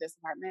apartment,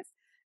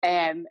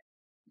 and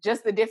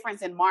just the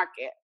difference in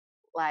market.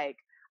 Like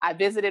I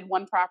visited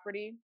one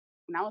property,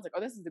 and I was like, oh,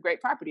 this is a great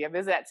property. I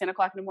visited at 10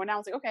 o'clock in the morning. I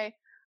was like, okay,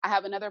 I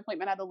have another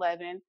appointment at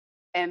 11,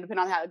 and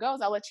depending on how it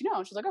goes, I'll let you know.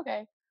 And she's like,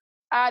 okay.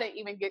 I didn't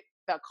even get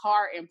the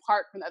car and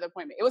park from the other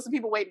appointment. It was some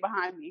people waiting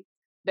behind me.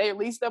 They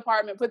leased the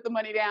apartment, put the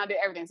money down, did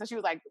everything. So she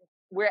was like,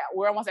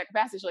 we're almost at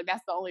capacity. She's like,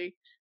 that's the only,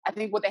 I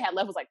think what they had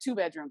left was like 2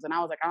 bedrooms. And I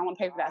was like, I don't want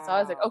to pay for that. So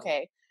I was like,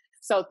 okay.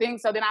 So then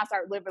I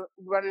started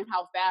running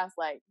how fast,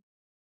 like,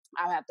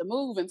 I have to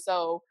move. And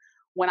so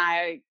when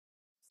I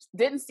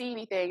didn't see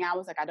anything, I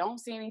was like, I don't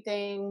see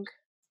anything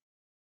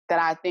that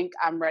I think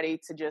I'm ready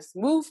to just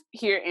move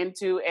here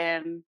into.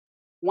 And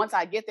once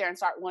I get there and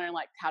start learning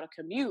like how to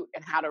commute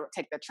and how to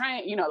take the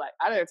train, you know, like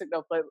I never took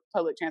no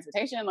public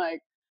transportation, like,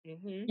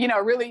 mm-hmm. you know,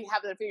 really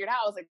having to figure it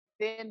out. I was like,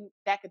 then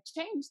that could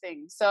change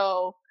things.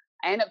 So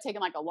I ended up taking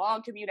like a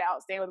long commute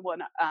out,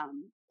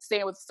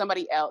 staying with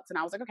somebody else. And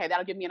I was like, okay,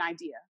 that'll give me an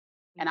idea.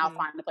 And mm-hmm. I'll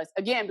find a place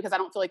again, because I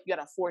don't feel like you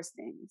got to force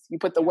things. You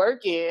put the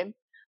work in,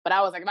 but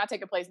I was like, if I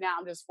take a place now,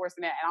 I'm just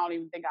forcing it, and I don't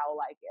even think I will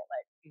like it.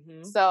 Like,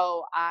 mm-hmm.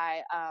 So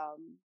I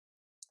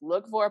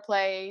looked for a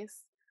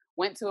place,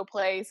 went to a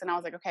place, and I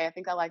was like, okay, I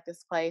think I like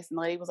this place. And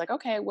the lady was like,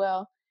 okay,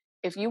 well,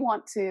 if you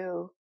want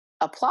to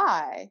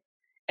apply,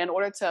 in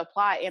order to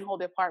apply and hold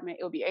the apartment,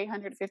 it would be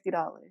 $850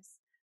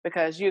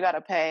 because you got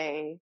to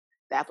pay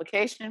the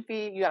application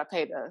fee, you got to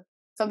pay the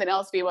something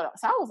else fee. So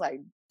I was like,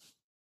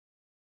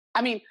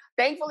 I mean,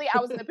 thankfully I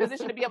was in a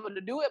position to be able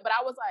to do it, but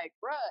I was like,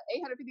 bruh,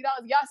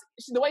 $850. Y'all,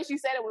 the way she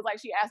said it was like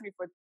she asked me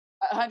for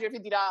 $150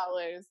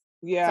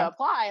 to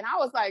apply. And I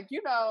was like,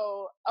 you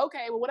know,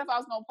 okay, well, what if I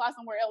was going to apply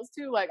somewhere else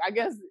too? Like, I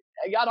guess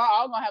y'all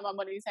all going to have my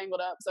money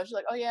tangled up. So she's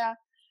like, oh yeah.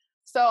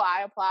 So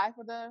I applied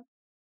for the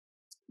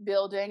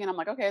building, and I'm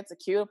like, okay, it's a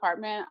cute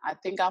apartment. I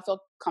think I'll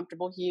feel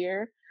comfortable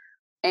here.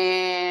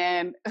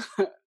 And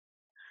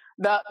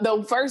my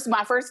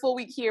first full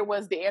week here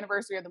was the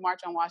anniversary of the March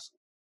on Washington.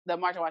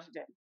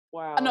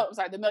 Wow. No, I'm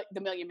sorry,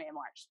 the Million Man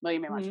March.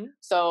 Mm-hmm.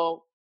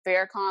 So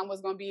Farrakhan was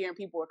going to be here, and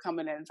people were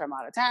coming in from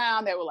out of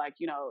town. They were like,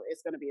 you know,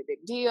 it's going to be a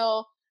big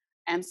deal.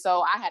 And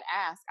so I had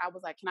asked, I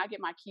was like, can I get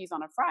my keys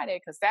on a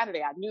Friday? Because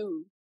Saturday I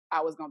knew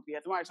I was going to be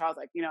at the march. I was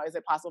like, you know, is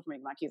it possible for me to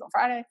get my keys on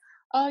Friday?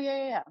 Oh,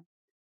 yeah.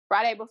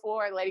 Friday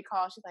before, a lady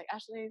called. She's like,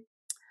 Ashley,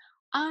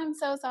 I'm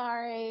so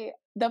sorry.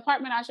 The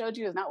apartment I showed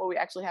you is not what we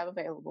actually have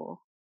available.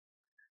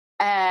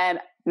 And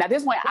now at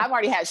this point, I've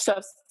already had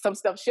some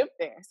stuff shipped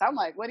there. So I'm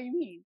like, what do you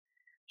mean?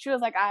 She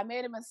was like, I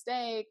made a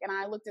mistake, and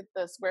I looked at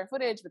the square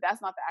footage, but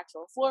that's not the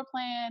actual floor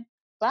plan.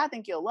 But I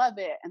think you'll love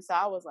it. And so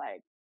I was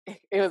like, it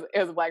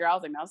was a black girl. I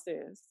was like, no,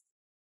 sis,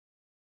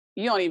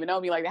 you don't even know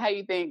me like that. How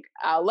you think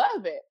I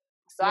love it?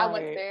 So I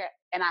went there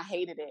and I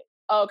hated it.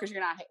 Oh, because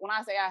you're not. When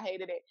I say I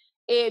hated it,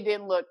 it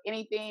didn't look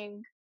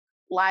anything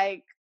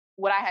like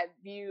what I had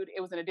viewed.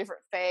 It was in a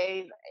different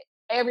phase.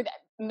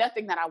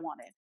 Nothing that I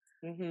wanted.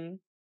 Mm-hmm.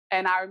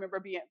 And I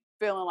remember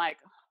feeling like,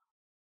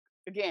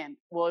 again,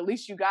 well, at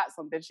least you got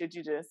something. Should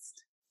you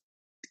just,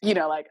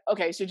 like,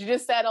 okay, should you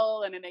just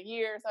settle and in a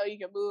year or so you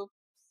can move?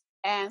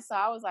 And so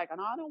I was like, oh,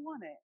 no, I don't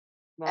want it.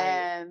 Right.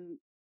 And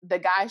the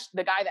guy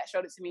that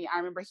showed it to me, I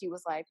remember he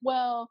was like,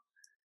 well,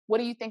 what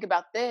do you think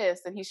about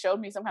this? And he showed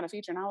me some kind of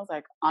feature, and I was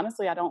like,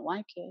 honestly, I don't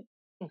like it.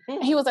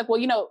 And he was like, well,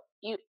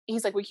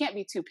 he's like, we can't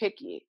be too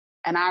picky.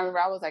 And I remember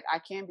I was like, I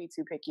can be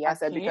too picky. I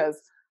said, because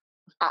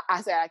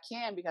I said I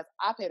can because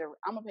I'm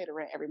gonna pay the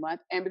rent every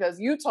month, and because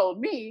you told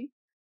me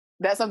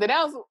that something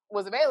else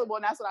was available,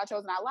 and that's what I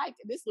chose, and I liked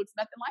it. This looks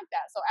nothing like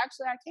that, so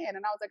actually I can.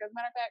 And I was like, as a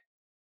matter of fact,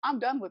 I'm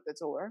done with the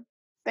tour.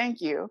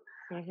 Thank you.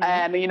 Mm-hmm.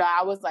 And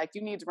I was like,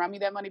 you need to run me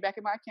that money back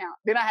in my account.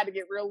 Then I had to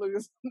get real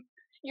loose.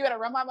 You got to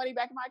run my money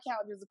back in my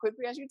account just as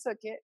quickly as you took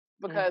it,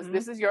 because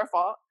this is your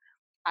fault.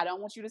 I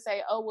don't want you to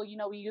say, oh, well,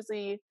 we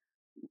usually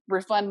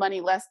refund money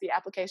less the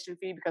application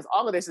fee, because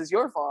all of this is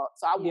your fault.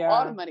 So I want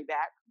all the money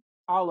back.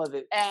 All of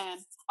it.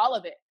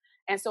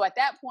 And so at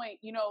that point,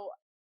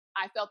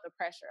 I felt the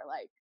pressure,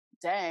 like,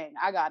 dang,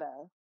 I got to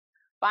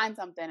find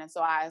something. And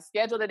so I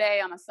scheduled a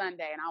day on a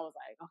Sunday, and I was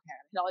like, okay,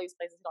 hit all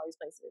these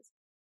places.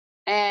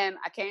 And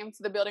I came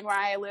to the building where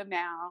I live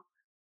now,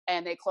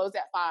 and they closed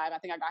at 5. I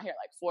think I got here at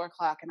like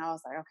 4:00, and I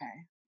was like,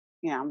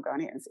 okay, I'm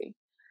going here and see.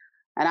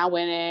 And I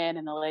went in,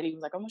 and the lady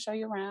was like, I'm going to show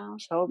you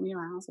around, showed me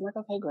around. So I'm like,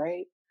 okay,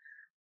 great.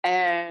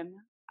 And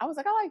I was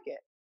like, I like it.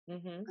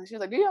 Mm-hmm. And she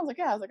was like, do you? I was like,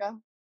 yeah. I was like,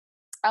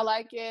 I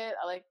like it.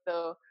 I like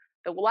the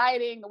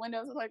lighting, the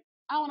windows. I was like,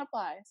 I want to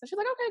apply. So she's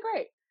like, okay,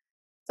 great.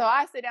 So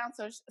I sit down.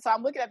 So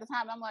I'm looking at the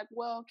time, and I'm like,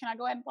 well, can I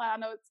go ahead and apply? I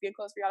know it's getting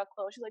close for y'all to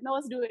close. She's like, no,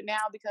 let's do it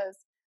now, because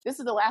this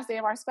is the last day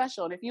of our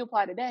special. And if you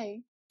apply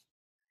today,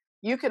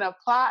 you can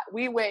apply.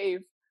 We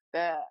waive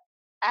the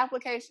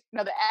application,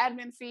 the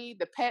admin fee,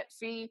 the pet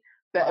fee,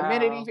 the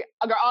amenity fee,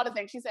 all the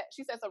things. She said,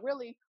 so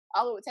really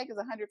all it would take is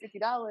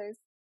 $150,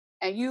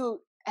 and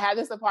you have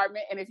this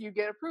apartment, and if you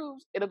get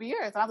approved, it'll be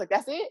yours. And I was like,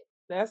 that's it?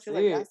 That's it.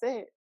 Like, that's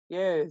it.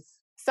 Yes.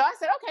 So I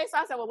said, okay. So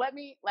I said, well, let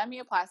me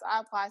apply. So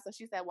I applied. So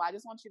she said, well, I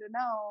just want you to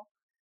know,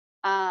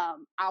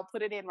 I'll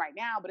put it in right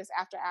now, but it's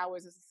after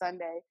hours. It's a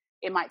Sunday.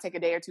 It might take a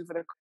day or two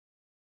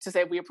to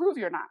say if we approve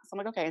you or not. So I'm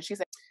like, okay. And she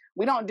said,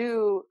 we don't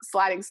do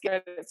sliding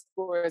scale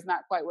score. It's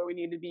not quite where we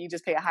need to be. You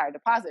just pay a higher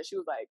deposit. She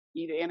was like,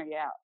 either in or you're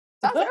out.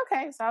 So I was like,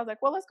 okay. So I was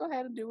like, well, let's go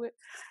ahead and do it.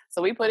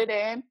 So we put it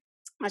in.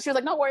 And she was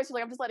like, no worries. She's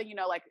like, I'm just letting you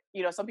know, like,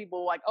 some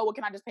people like, oh, well,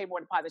 can I just pay more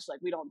deposit? She's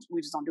like, we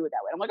just don't do it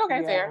that way. I'm like,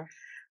 okay, fair.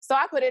 So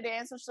I put it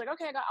in. So she's like,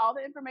 okay, I got all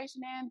the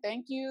information in.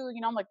 Thank you.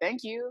 I'm like,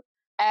 thank you.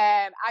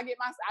 And I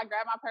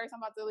grab my purse.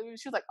 I'm about to leave.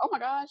 She was like, oh my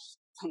gosh.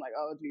 I'm like,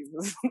 oh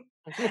Jesus.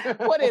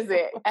 What is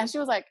it? And she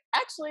was like,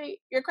 actually,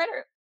 your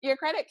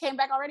credit came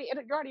back already.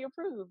 You're already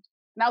approved.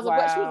 And I was like,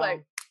 what? She was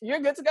like,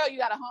 you're good to go. You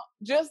got a hump.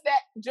 Just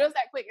that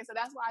quick. And so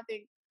that's why I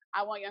think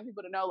I want young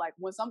people to know, like,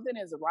 when something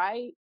is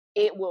right,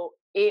 it will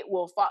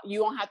you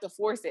don't have to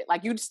force it.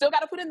 Like, you still got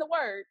to put in the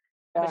work,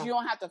 but you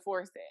don't have to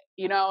force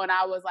it, And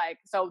I was like,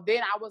 so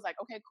then I was like,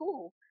 okay,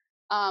 cool.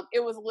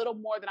 It was a little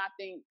more than I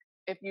think.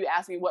 If you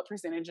ask me what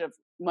percentage of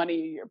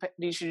money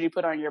should you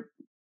put on your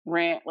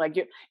rent, like,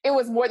 it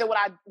was more than what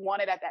I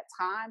wanted at that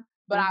time,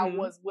 but I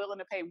was willing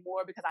to pay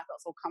more because I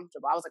felt so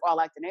comfortable. I was like, oh, I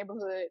like the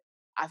neighborhood.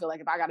 I feel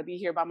like if I got to be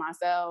here by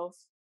myself,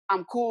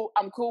 I'm cool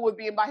with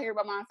being here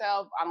by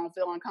myself. I don't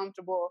feel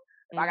uncomfortable.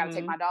 If I got to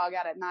take my dog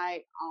out at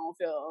night, I don't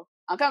feel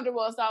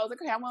uncomfortable. So I was like,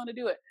 okay, I'm willing to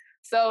do it.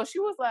 So she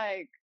was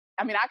like,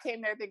 I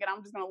came there thinking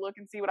I'm just going to look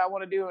and see what I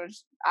want to do. And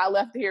I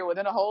left here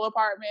within a whole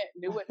apartment,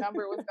 knew what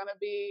number it was going to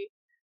be.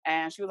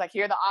 And she was like,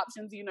 here are the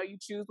options. You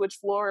choose which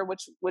floor,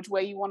 which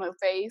way you want to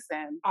face,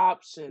 and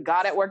options.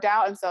 Got it worked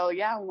out. And so,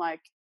 yeah, I'm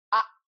like,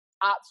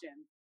 option.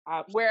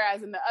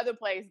 Whereas in the other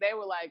place, they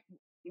were like,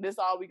 this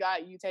all we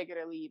got. You take it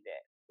or leave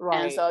it.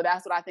 Right. And so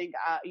that's what I think,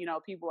 I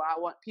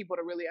want people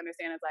to really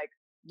understand is like,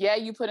 yeah,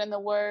 you put in the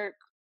work.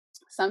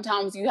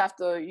 Sometimes you have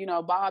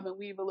to, bob and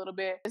weave a little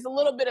bit. It's a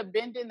little bit of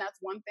bending. That's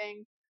one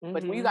thing. Mm-hmm.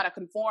 But when you got to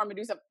conform and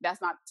do something,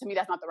 that's not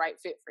the right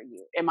fit for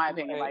you, in my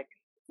opinion. Like,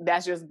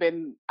 that's just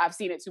I've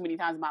seen it too many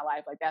times in my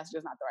life. Like, that's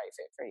just not the right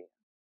fit for you.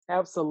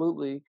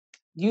 Absolutely.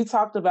 You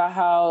talked about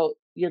how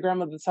your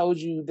grandmother told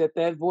you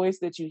that voice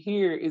that you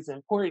hear is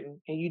important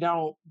and you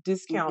don't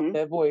discount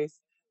that voice.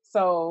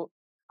 So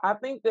I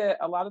think that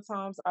a lot of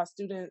times our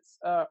students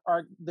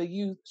or the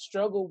youth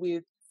struggle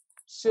with,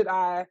 should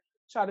I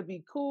try to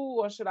be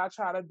cool or should I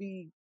try to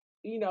be,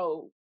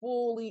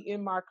 fully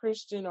in my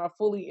Christian or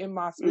fully in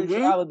my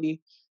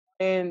spirituality?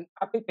 And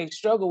I think they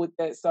struggle with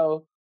that.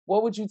 So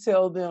what would you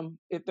tell them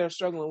if they're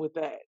struggling with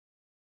that?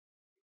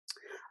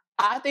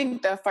 I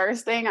think the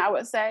first thing I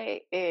would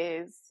say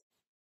is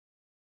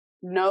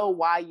know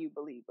why you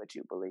believe what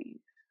you believe.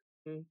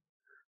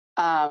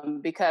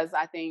 Because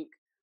I think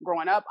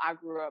growing up, I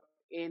grew up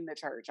in the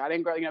church. I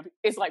didn't grow,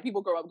 it's like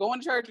people grow up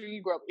going to church or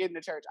you grow up in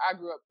the church. I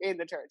grew up in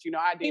the church.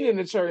 I did in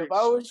the church.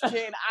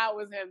 Devotion. I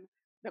was in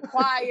the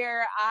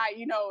choir. I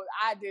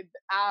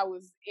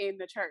was in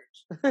the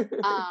church.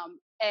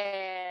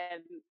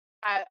 And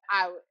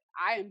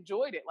I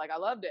enjoyed it. Like I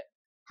loved it.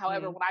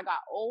 However, when I got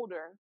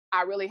older,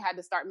 I really had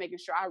to start making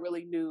sure I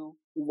really knew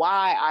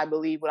why I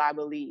believe what I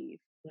believe.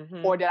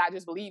 Or did I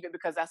just believe it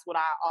because that's what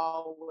I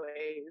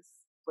always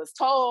was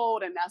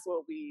told and that's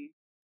what we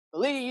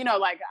believe?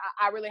 Like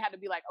I really had to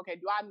be like, okay,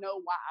 do I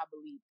know why I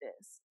believe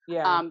this?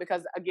 Yeah.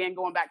 Because again,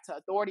 going back to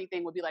authority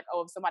thing would be like,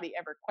 oh, if somebody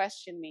ever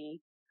questioned me,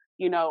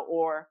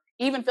 or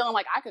even feeling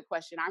like I could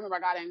question. I remember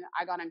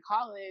I got in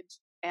college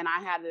and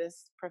I had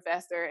this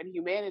professor in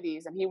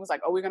humanities and he was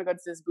like, oh, we're going to go to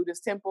this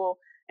Buddhist temple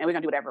and we're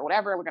going to do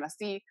whatever. We're going to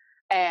see.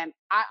 And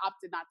I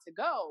opted not to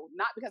go,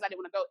 not because I didn't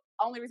want to go.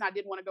 The only reason I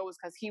didn't want to go was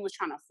because he was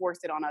trying to force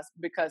it on us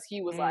because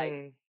he was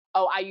like,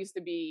 oh, I used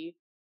to be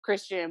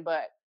Christian,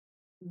 but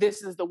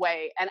this is the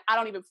way. And I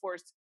don't even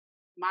force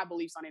my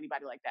beliefs on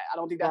anybody like that. I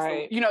don't think that's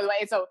right. the way.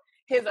 And so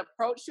his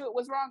approach to it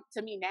was wrong.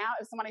 To me now,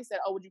 if somebody said,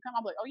 oh, would you come?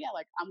 I'm like, oh yeah,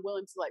 like I'm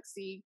willing to like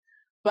see.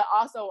 But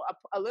also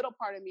a little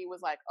part of me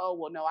was like, oh,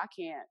 well, no, I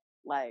can't.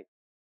 Like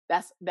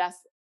that's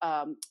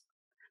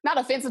not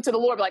offensive to the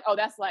Lord, but like, oh,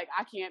 that's like,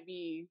 I can't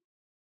be,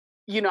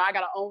 I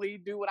got to only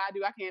do what I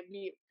do. I can't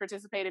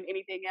participate in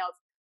anything else.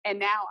 And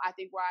now I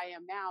think where I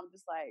am now, I'm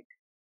just like,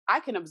 I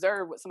can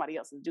observe what somebody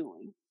else is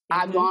doing.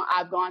 I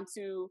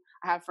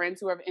have friends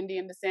who are of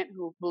Indian descent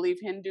who believe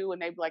Hindu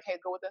and they'd be like, hey,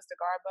 go with us to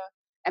Garba.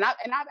 And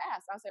I've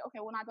asked, I say, okay,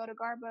 when I go to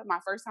Garba, my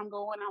first time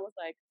going, I was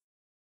like,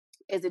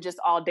 is it just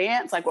all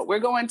dance, like what we're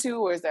going to,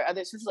 or is there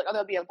other? She's like, oh,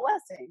 there'll be a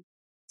blessing.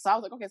 So I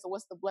was like, okay, so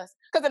what's the blessing?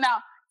 Because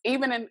now,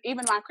 even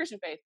my Christian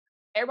faith,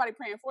 everybody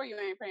praying for you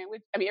ain't praying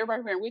with. I mean,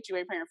 everybody praying with you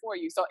ain't praying for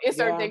you. So it's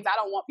certain things I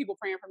don't want people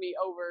praying for me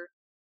over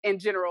in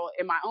general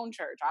in my own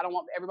church. I don't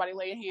want everybody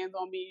laying hands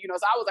on me. So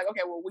I was like,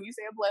 okay, well, when you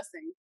say a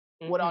blessing,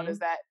 what all does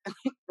that?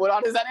 What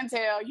all does that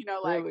entail?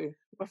 Like really?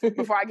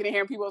 Before I get in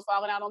here and people was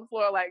falling out on the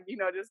floor, like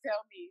just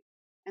tell me.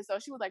 And so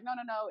she was like, no,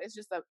 it's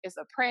just it's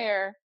a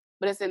prayer.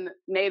 But it's in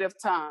native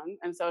tongue.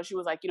 And so she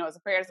was like, it's a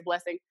prayer, it's a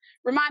blessing.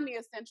 Remind me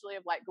essentially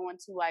of like going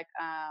to like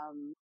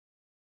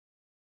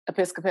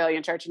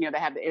Episcopalian church, they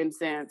have the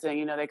incense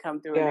and, they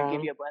come through and they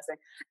give you a blessing.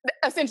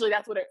 Essentially,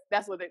 that's what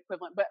the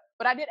equivalent. But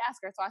I did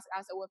ask her. So I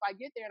said, well, if I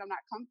get there and I'm not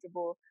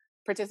comfortable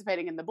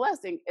participating in the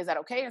blessing, is that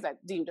okay? Is that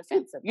deemed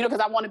offensive?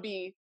 Because I want to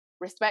be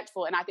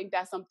respectful. And I think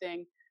that's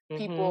something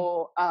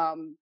people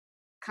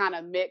kind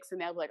of mix and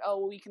they're like, oh,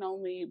 well, we can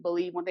only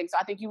believe one thing. So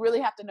I think you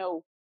really have to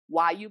know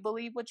why you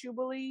believe what you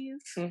believe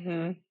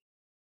and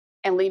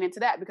lean into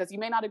that because you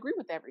may not agree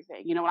with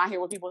everything. When I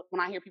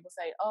hear people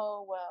say,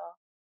 oh,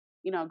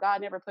 well,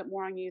 God never put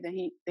more on you than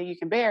you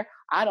can bear.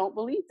 I don't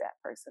believe that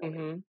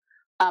personally.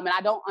 And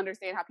I don't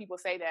understand how people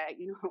say that,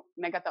 and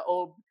they got the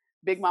old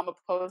Big Mama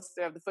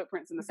poster of the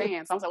footprints in the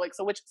sand. So I'm like,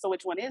 so which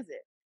one is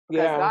it?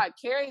 Because God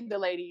carried the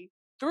lady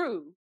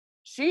through.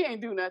 She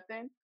ain't do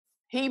nothing.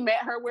 He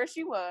met her where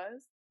she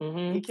was.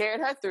 He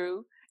carried her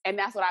through. And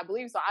that's what I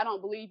believe. So I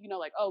don't believe,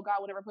 like, oh, God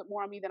will never put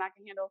more on me than I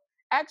can handle.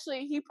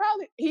 Actually, he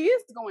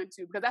is going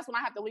to, because that's when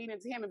I have to lean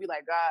into him and be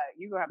like, God,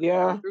 you're going to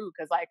have to go through.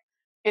 Because like,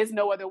 it's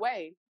no other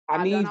way.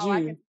 I need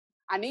you.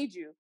 I need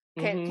you.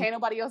 Can't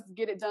nobody else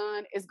get it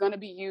done. It's going to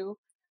be you.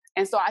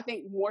 And so I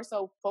think more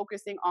so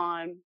focusing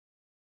on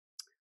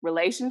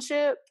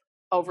relationship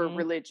over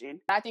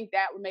religion. I think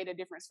that made a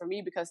difference for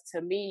me because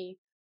to me,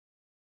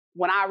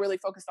 when I really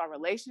focused on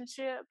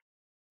relationship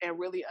and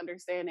really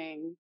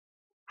understanding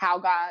how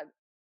God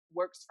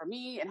works for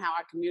me and how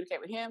I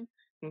communicate with him,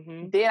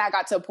 then I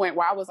got to a point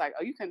where I was like,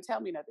 oh, you couldn't tell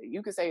me nothing.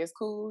 You could say it's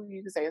cool.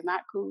 You could say it's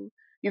not cool.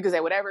 You could say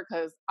whatever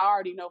because I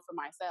already know for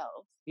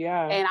myself.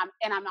 Yeah. And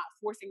I'm not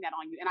forcing that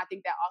on you. And I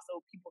think that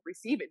also people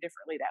receive it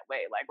differently that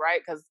way. Like,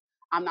 right? Because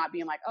I'm not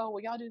being like, oh,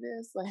 well, y'all do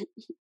this. Like,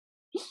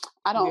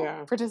 I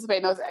don't participate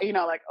in those,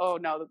 like, oh,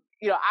 no.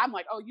 I'm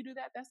like, oh, you do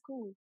that? That's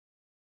cool.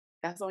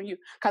 That's on you.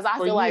 Because I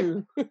feel like,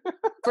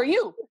 for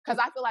you. Because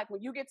I feel like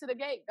when you get to the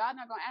gate, God's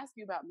not going to ask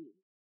you about me.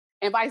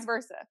 And vice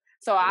versa.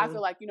 So I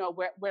feel like,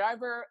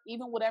 wherever,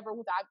 even whatever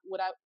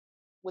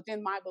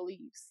within my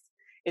beliefs,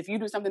 if you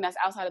do something that's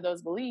outside of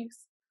those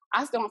beliefs,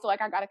 I still don't feel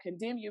like I got to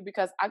condemn you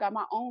because I got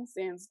my own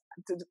sins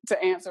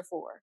to answer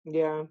for.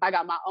 Yeah. I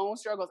got my own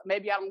struggles.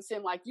 Maybe I don't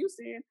sin like you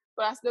sin,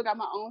 but I still got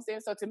my own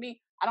sins. So to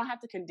me, I don't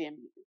have to condemn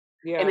you.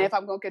 Yeah. And if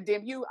I'm going to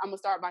condemn you, I'm going to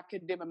start by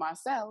condemning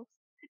myself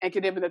and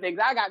condemning the things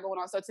I got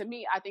going on. So to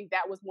me, I think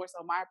that was more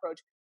so my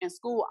approach. In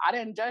school, I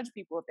didn't judge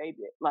people if they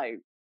did. Like,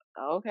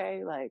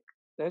 okay, like,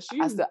 that's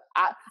you.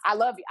 I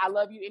love you. I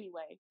love you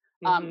anyway.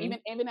 Even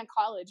in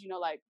college,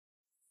 like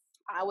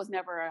I was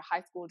never a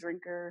high school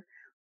drinker.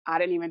 I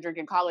didn't even drink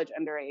in college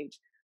underage.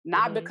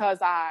 Not because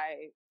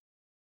I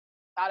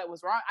thought it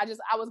was wrong.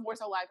 I was more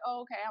so like,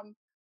 oh, okay.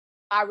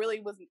 I really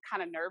was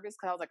kind of nervous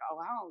because I was like, oh,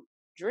 I don't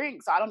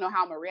drink, so I don't know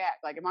how I'm gonna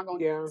react. Like, am I going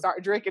to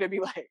start drinking and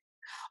be like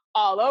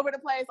all over the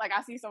place? Like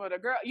I see some of the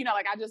girls,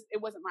 like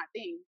it wasn't my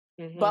thing.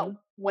 But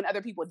when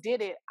other people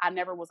did it, I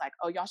never was like,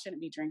 oh, y'all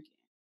shouldn't be drinking.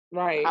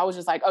 Right. I was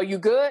just like, oh, you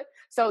good?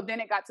 So then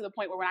it got to the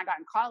point where when I got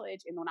in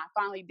college and when I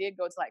finally did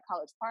go to like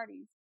college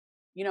parties,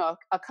 you know,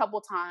 a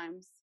couple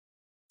times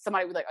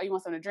somebody would be like, oh, you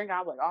want something to drink? I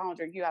was like, oh, I don't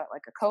drink. You got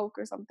like a Coke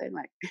or something,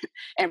 like,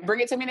 and bring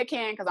it to me in a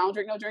can because I don't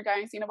drink no drink. I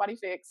ain't seen nobody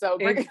fix. So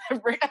bring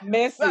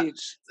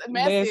message.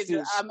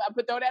 I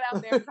put throw that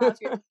out there.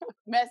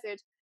 Message.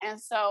 And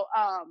so,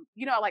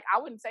 you know, like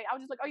I wouldn't say, I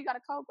was just like, oh, you got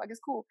a Coke? Like, it's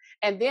cool.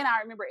 And then I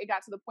remember it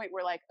got to the point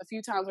where like a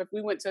few times, like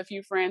we went to a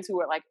few friends who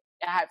were like,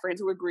 I had friends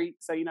who were Greek.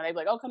 So, you know, they'd be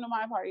like, oh, come to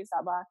my party,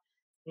 stop by.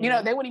 You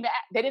know, they wouldn't even,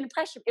 they didn't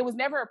pressure. It was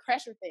never a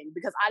pressure thing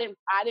because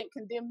I didn't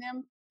condemn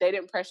them. They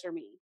didn't pressure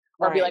me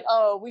or be like,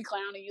 oh, we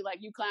clowning you. Like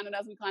you clowning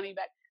us, we clowning you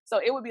back. So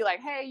it would be like,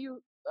 hey,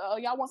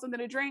 y'all want something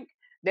to drink?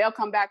 They'll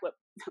come back with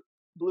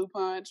Blue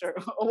Punch or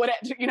whatever,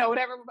 you know,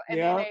 whatever. And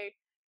then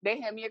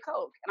they hand me a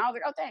Coke and I was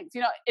like, oh, thanks.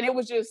 You know, and it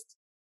was just,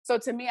 so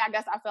to me, I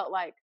guess I felt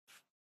like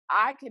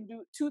I can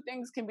do two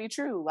things can be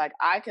true. Like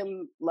I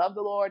can love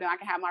the Lord and I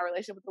can have my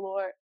relationship with the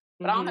Lord,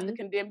 but I don't have to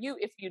condemn you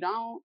if you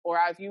don't, or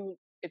if you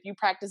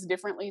practice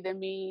differently than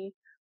me,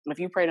 if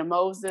you pray to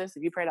Moses,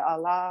 if you pray to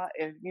Allah,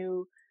 if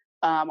you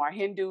are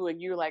Hindu and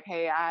you're like,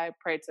 hey, I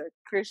pray to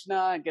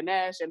Krishna and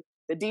Ganesh and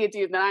the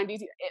deity of the 9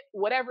 deities,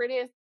 whatever it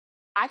is,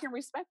 I can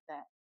respect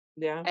that.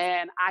 Yeah.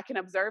 And I can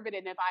observe it.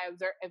 And if I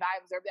observe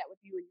that with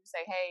you and you say,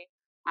 hey,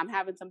 I'm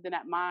having something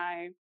at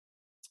my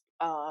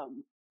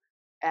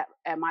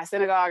at my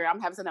synagogue, or I'm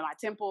having something at my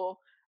temple,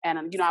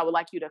 and you know, I would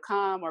like you to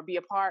come or be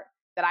a part,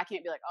 that I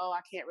can't be like, oh,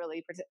 I can't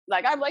really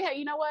like, I'm like, hey,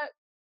 you know what?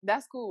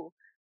 That's cool.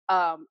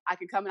 I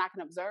can come and I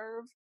can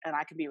observe and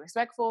I can be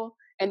respectful,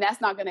 and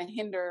that's not going to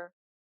hinder.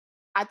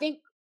 I think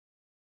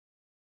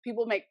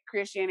people make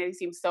Christianity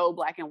seem so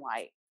black and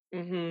white.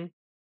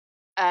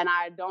 And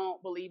I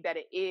don't believe that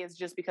it is,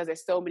 just because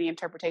there's so many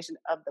interpretations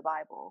of the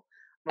Bible.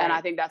 And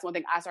I think that's one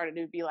thing I started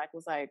to be like,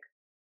 was like,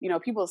 you know,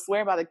 people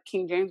swear by the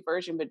King James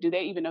version, but do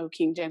they even know who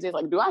King James is?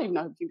 Like, do I even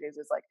know who King James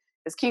is? Like,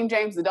 is King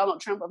James the Donald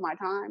Trump of my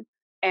time?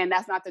 And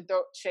that's not to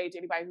throw shade to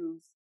anybody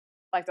who's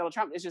like Donald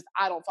Trump. It's just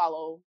I don't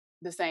follow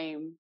the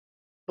same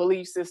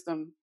belief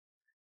system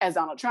as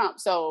Donald Trump.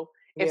 So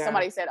if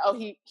somebody said, oh,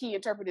 he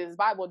interpreted his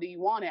Bible, do you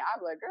want it? I'd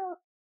be like, girl,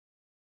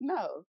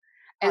 no.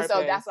 And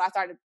so that's what I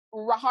started,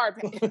 hard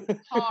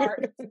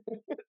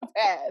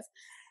pass.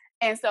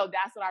 And so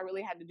that's what I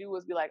really had to do,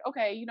 was be like,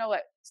 okay, you know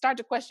what? Start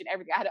to question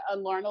everything. I had to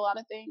unlearn a lot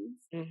of things.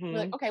 Be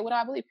like, okay, what do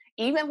I believe?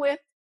 Even with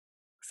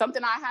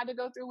something I had to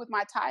go through with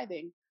my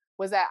tithing,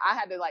 was that I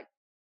had to like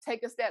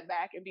take a step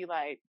back and be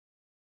like,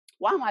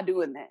 why am I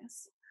doing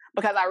this?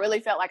 Because I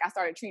really felt like I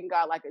started treating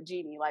God like a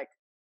genie. Like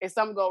if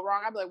something go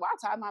wrong, I'd be like, well,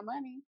 I tithe my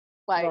money.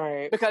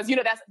 Like, because you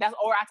know, that's,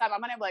 or I tithe my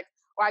money. I'm like,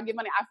 or I give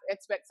money, I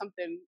expect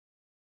something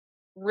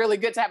really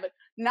good to happen.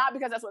 Not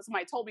because that's what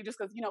somebody told me, just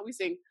because, you know, we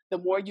sing, the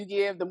more you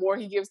give, the more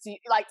he gives to you.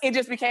 Like it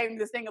just became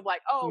this thing of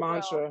like, oh,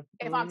 mantra. Well,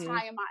 if I'm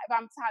tithing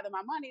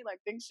my money, like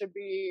things should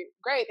be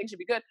great, things should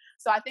be good.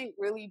 So I think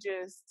really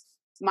just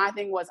my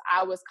thing was,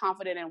 I was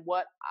confident in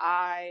what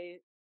I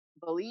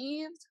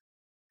believed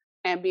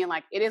and being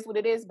like, it is what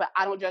it is, but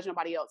I don't judge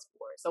nobody else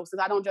for it. So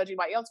since I don't judge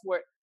anybody else for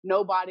it,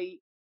 nobody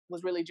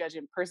was really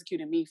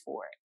persecuting me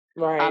for it.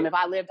 Right. If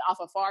I lived off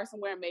a far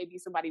somewhere, maybe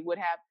somebody would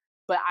have.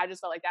 But I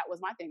just felt like that was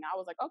my thing. I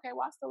was like, okay,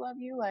 well, I still love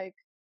you. Like,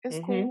 it's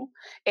cool.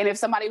 And if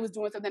somebody was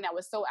doing something that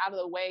was so out of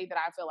the way that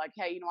I feel like,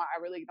 hey, you know what, I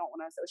really don't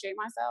want to associate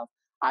myself,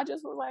 I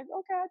just was like,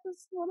 okay, I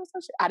just want to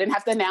associate. I didn't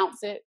have to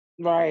announce it.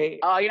 Right.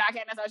 Oh, you know, I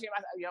can't associate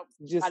myself. You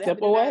know, just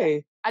step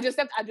away. I just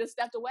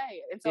stepped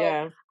away. And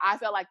so I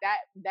felt like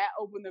that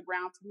opened the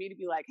ground for me to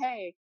be like,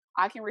 hey,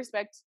 I can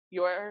respect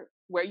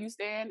where you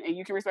stand and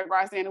you can respect where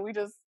I stand, and we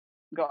just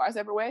go our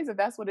separate ways if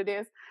that's what it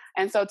is.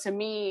 And so to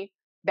me,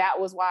 that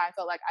was why I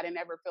felt like I didn't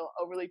ever feel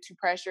overly too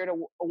pressured or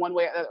one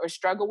way or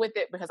struggle with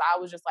it, because I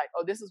was just like,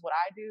 oh, this is what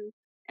I do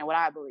and what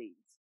I believe.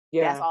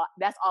 Yeah.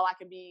 That's all I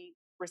can be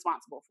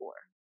responsible for.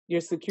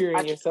 You're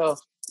securing yourself.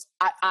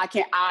 I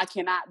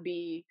cannot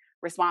be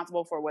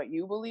responsible for what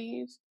you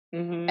believe.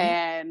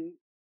 And,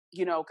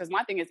 you know, because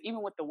my thing is,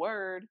 even with the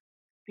word,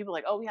 people are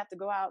like, oh, we have to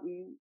go out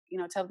and, you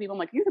know, tell the people. I'm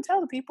like, you can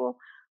tell the people,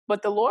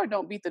 but the Lord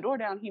don't beat the door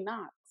down. He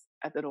knocks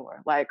at the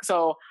door. Like,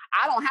 so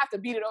I don't have to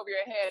beat it over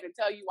your head and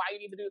tell you why you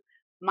need to do.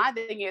 My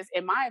thing is,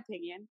 in my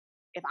opinion,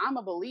 if I'm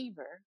a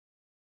believer,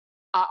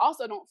 I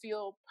also don't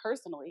feel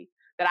personally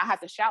that I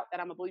have to shout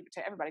that I'm a believer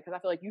to everybody, because I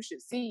feel like you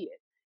should see it.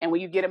 And when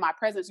you get in my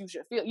presence, you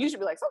should be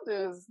like,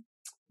 something is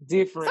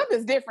different.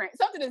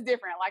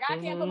 Like, I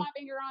can't put my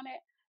finger on it.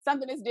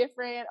 Something is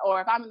different.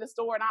 Or if I'm in the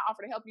store and I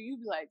offer to help you,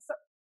 you'd be like,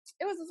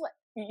 it was just like,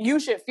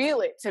 you should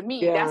feel it. To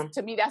me,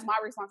 that's my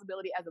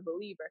responsibility as a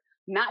believer,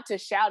 not to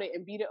shout it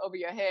and beat it over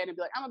your head and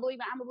be like, I'm a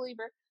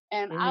believer,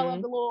 and I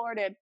love the Lord,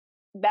 and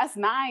that's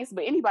nice,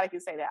 but anybody can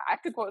say that. I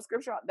could quote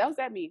scripture. What does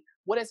that mean?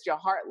 What is your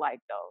heart like,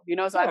 though? You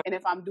know, so and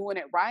if I'm doing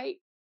it right,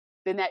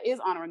 then that is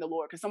honoring the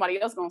Lord, because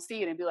somebody else gonna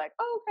see it and be like,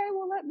 oh, okay,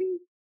 well, let me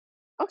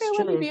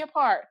be a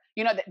part.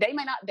 You know, they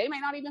may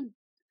not even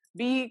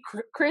be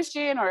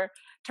Christian or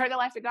turn their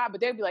life to God, but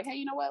they'll be like, hey,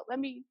 you know what? Let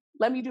me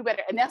do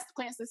better, and that's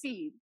plants the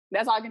seed.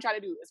 That's all I can try to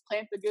do is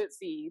plant the good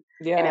seed.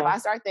 Yeah. And if I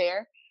start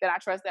there, then I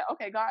trust that,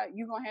 okay, God,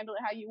 you're going to handle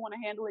it how you want to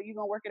handle it. You're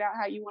going to work it out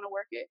how you want to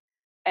work it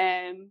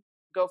and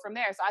go from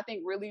there. So I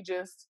think really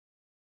just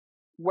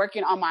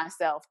working on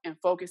myself and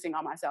focusing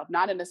on myself,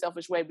 not in a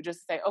selfish way, but just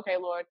to say, okay,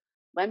 Lord,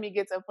 let me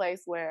get to a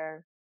place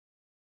where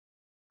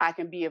I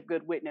can be a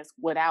good witness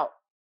without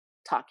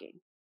talking.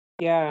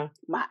 Yeah.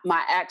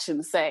 My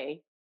actions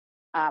say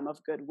I'm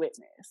of good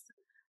witness.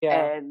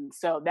 Yeah. And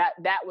so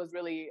that was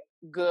really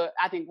good.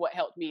 I think what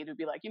helped me to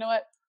be like, you know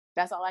what,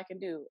 that's all I can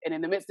do. And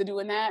in the midst of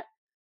doing that,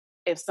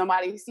 if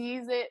somebody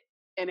sees it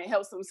and it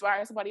helps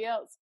inspire somebody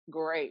else,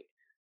 great.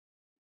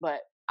 But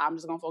I'm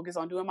just gonna focus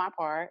on doing my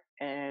part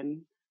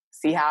and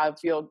see how I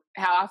feel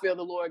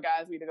the Lord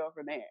guides me to go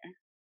from there.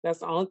 That's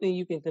the only thing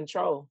you can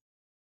control.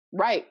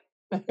 Right.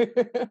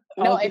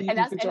 No, and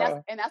that's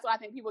what I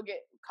think people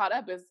get caught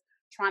up is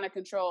trying to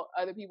control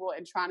other people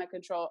and trying to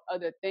control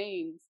other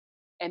things,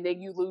 and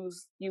then you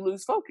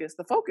lose focus.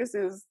 The focus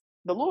is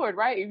the Lord,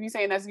 right? If you're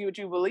saying that's what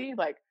you believe,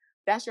 like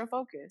that's your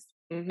focus.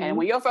 Mm-hmm. And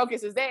when your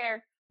focus is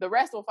there, the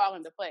rest will fall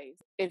into place.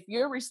 If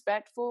you're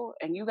respectful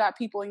and you got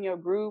people in your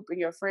group and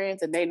your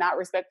friends and they're not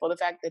respectful of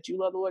the fact that you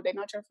love the Lord, they're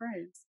not your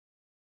friends.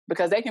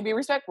 Because they can be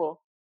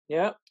respectful.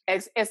 Yeah.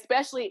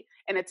 Especially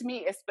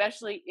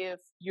if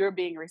you're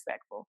being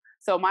respectful.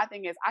 So my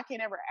thing is, I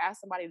can't ever ask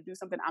somebody to do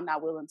something I'm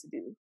not willing to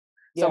do.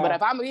 So, but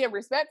if I'm being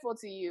respectful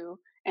to you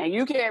and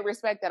you can't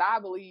respect that I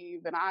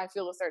believe and I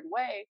feel a certain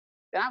way,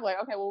 then I'm like,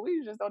 okay, well,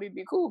 we just don't need to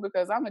be cool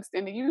because I'm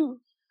extending you.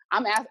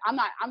 I'm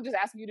just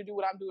asking you to do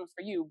what I'm doing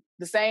for you.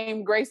 The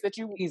same grace that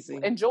you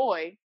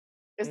enjoy.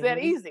 It's that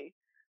easy.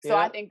 So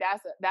I think that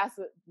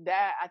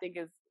I think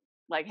is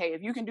like, hey,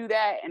 if you can do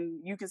that and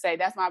you can say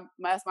that's my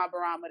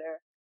barometer.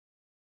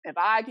 If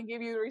I can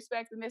give you the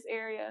respect in this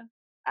area,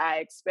 I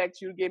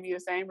expect you to give me the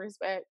same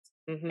respect.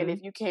 Mm-hmm. And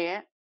if you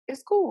can't,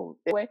 it's cool.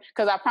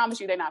 Because I promise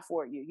you, they're not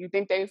for you. You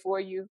think they're for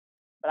you,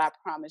 but I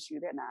promise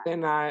you, they're not. They're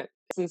not.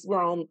 Since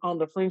we're on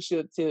the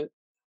friendship tip,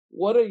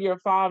 what are your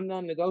 5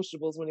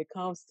 non-negotiables when it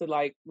comes to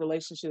like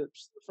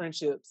relationships,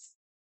 friendships?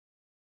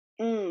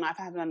 My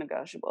 5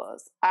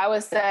 non-negotiables. I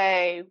would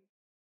say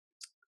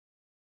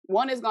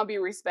one is going to be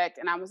respect.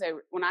 And I'm going to say,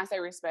 when I say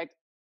respect,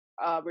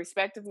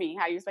 respect of me,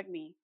 how you respect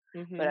me.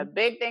 Mm-hmm. But a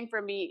big thing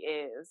for me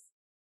is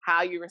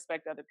how you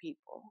respect other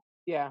people.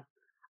 Yeah.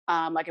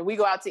 Like if we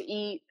go out to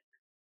eat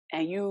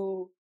and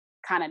you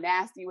kind of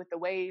nasty with the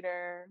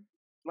waiter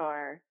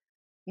or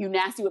you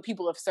nasty with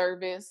people of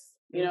service,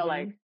 you know,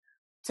 like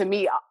to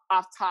me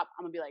off top,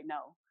 I'm gonna be like,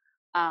 no.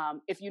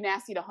 If you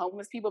nasty to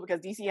homeless people, because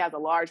DC has a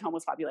large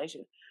homeless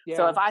population. Yeah.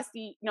 So if I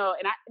see,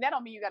 that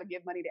don't mean you got to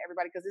give money to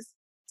everybody because there's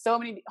so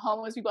many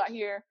homeless people out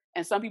here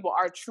and some people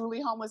are truly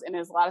homeless and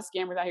there's a lot of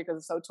scammers out here because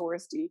it's so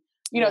touristy.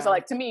 You know, so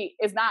like to me,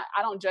 it's not,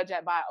 I don't judge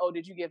that by, oh,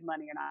 did you give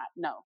money or not?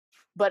 No.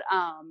 But,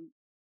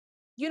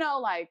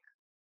 like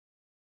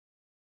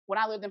when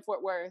I lived in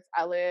Fort Worth,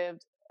 I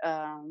lived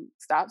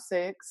stop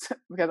 6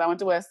 because I went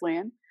to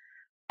Wesleyan.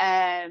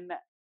 And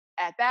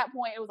at that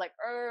point, it was like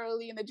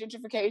early in the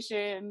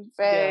gentrification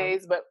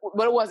phase, but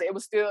it wasn't. It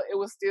was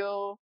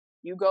still,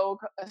 you go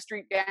a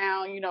street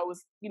down, it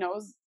was,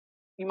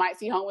 you might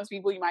see homeless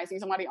people, you might see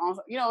somebody on,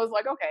 it was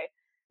like, okay.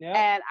 Yeah.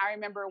 And I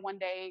remember one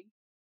day,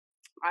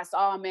 I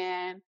saw a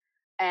man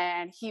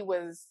and he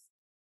was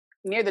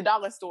near the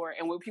dollar store,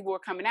 and when people were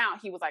coming out,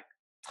 he was like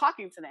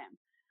talking to them.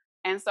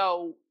 And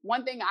so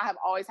one thing I have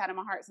always had in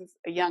my heart since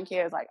a young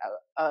kid is like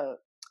a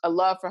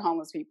love for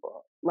homeless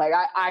people. Like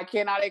I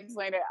cannot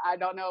explain it. I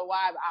don't know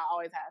why, but I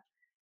always have.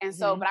 And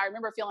so, but I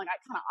remember feeling like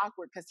kind of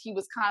awkward because he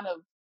was kind of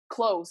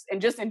close,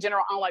 and just in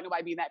general, I don't like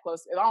nobody being that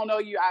close. If I don't know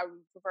you, I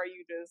prefer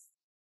you just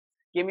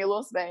give me a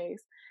little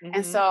space. Mm-hmm.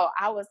 And so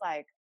I was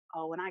like,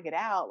 oh, when I get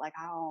out, like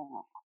I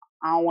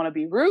don't want to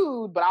be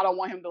rude, but I don't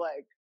want him to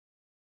like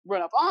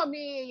run up on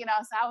me,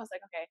 So I was like,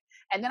 okay.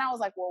 And then I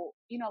was like, well,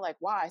 like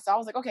why? So I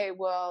was like, okay,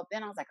 well,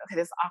 then I was like, okay,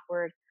 this is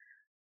awkward.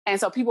 And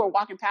so people were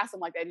walking past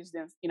him like they just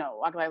didn't,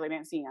 like they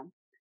didn't see him.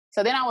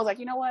 So then I was like,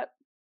 you know what?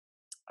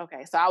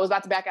 Okay. So I was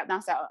about to back up now.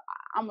 So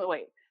I'm gonna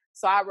wait.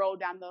 So I rolled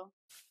down the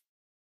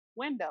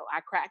window. I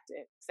cracked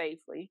it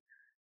safely.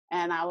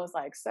 And I was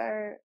like,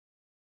 sir,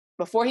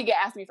 before he could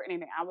ask me for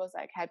anything, I was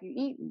like, have you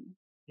eaten?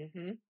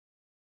 Mm-hmm.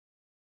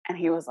 And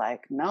he was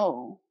like,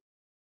 no.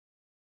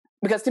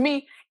 Because to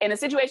me, in a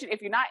situation,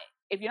 if you're not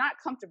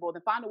comfortable,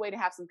 then find a way to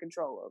have some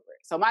control over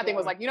it. So my thing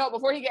was like,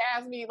 before he could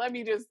ask me, let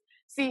me just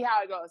see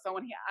how it goes. So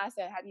when I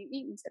said, have you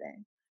eaten today?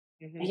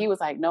 Mm-hmm. And he was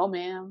like, no,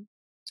 ma'am.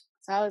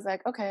 So I was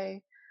like,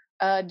 okay.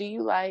 Do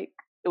you like,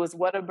 it was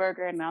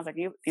Whataburger. And I was like,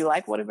 do you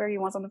like Whataburger? You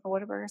want something for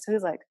Whataburger? So he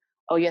was like,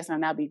 oh yes,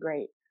 ma'am, that'd be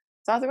great.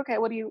 So I was like, okay,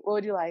 what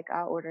would you like?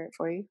 I'll order it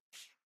for you.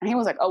 And he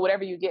was like, oh,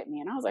 whatever you get me.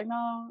 And I was like,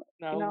 no,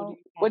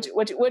 what do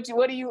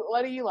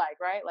you like,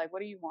 right? Like, what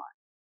do you want?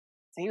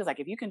 So he was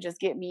like, if you can just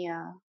get me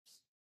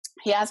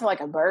he asked for like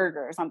a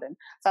burger or something.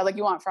 So I was like,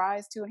 you want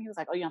fries too? And he was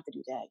like, oh, you don't have to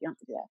do that.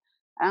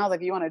 And I was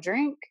like, you want a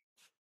drink?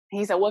 And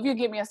he said, well, if you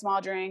give me a small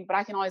drink, but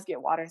I can always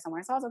get water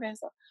somewhere. So I was okay.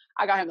 So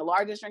I got him the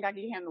largest drink I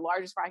could get him, the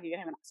largest fry I could get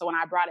him. So when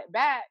I brought it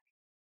back,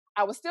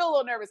 I was still a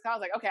little nervous because I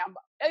was like, okay, I'm,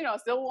 you know,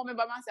 still a woman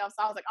by myself.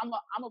 So I was like, I'm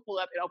gonna pull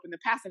up and open the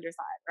passenger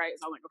side, right?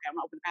 So I'm like, okay, I'm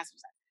gonna open the passenger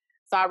side.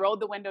 So I rolled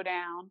the window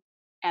down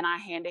and I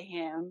handed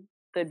him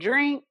the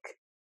drink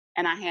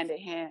and I handed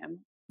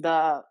him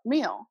the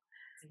meal.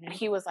 Mm-hmm. And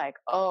he was like,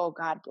 oh,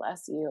 God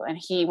bless you. And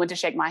he went to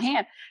shake my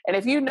hand. And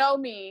if you know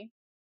me,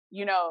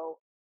 you know,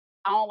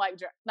 I don't like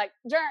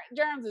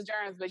germs is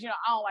germs, but you know,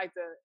 I don't like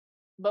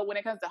but when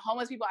it comes to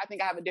homeless people, I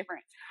think I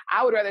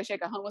would rather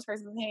shake a homeless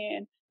person's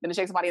hand than to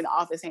shake somebody in the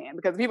office hand,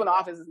 because people in the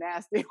office is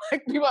nasty.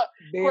 Like people,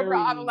 corporate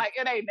office, like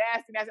it ain't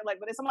nasty. Like,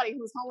 but if somebody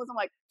who's homeless, I'm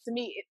like, to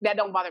me, that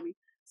don't bother me.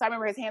 So I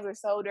remember his hands were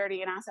so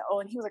dirty, and I said, oh,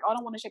 and he was like, oh, I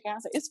don't want to shake your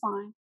hand. I said, it's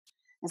fine.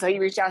 And so he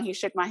reached out and he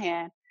shook my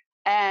hand,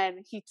 and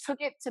he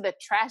took it to the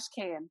trash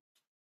can,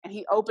 and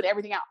he opened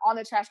everything out on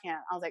the trash can.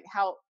 I was like,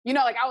 how, you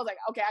know, like I was like,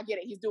 okay, I get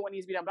it. He's doing what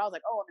needs to be done. But I was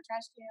like, oh, on the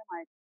trash can,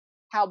 like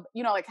how,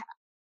 you know, like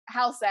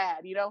how sad,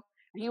 you know?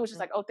 And he was just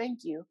like, oh,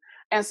 thank you.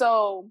 And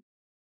so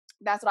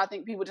that's what I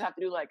think people just have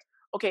to do. Like,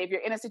 okay, if you're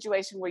in a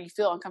situation where you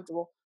feel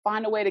uncomfortable,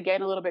 find a way to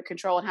gain a little bit of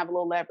control and have a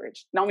little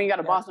leverage. Don't mean you got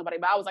to boss nobody,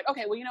 but I was like,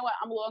 okay, well, you know what?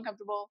 I'm a little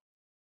uncomfortable,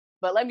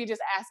 but let me just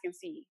ask and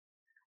see.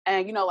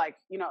 And, you know, like,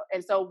 you know,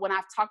 and so when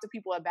I've talked to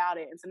people about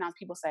it, and sometimes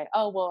people say,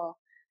 oh, well,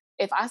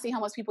 if I see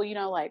homeless people, you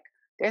know, like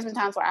there's been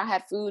times where I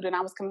had food and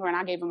I was coming over and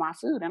I gave them my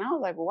food. And I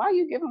was like, well, why are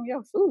you giving them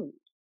your food?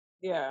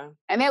 Yeah.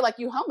 And they're like,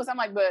 you homeless. I'm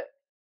like, but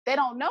they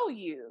don't know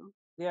you.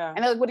 Yeah.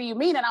 And they're like, what do you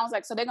mean? And I was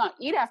like, so they're going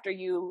to eat after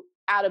you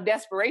out of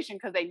desperation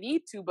because they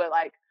need to. But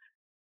like,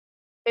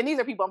 and these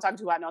are people I'm talking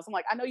to who I know. So I'm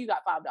like, I know you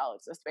got $5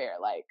 to spare.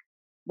 Like,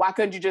 why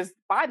couldn't you just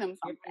buy them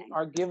something?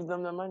 Or give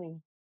them the money.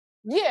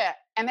 Yeah.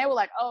 And they were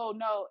like, oh,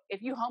 no,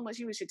 if you homeless,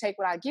 you should take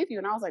what I give you.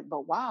 And I was like,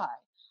 but why?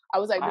 I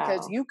was like,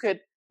 because you could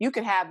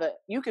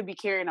be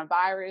carrying a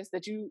virus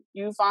that you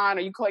find,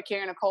 or you could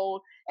carrying a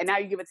cold, and now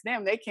you give it to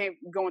them. They can't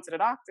go into the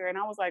doctor. And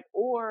I was like,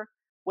 or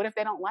what if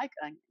they don't like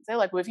onions? They're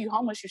like, well, if you're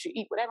homeless, you should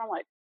eat whatever. I'm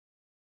like,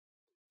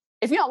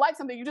 if you don't like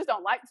something, you just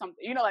don't like something,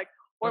 you know, like,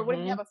 or what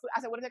if you have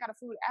I said, what if they got a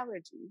food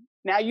allergy?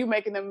 Now you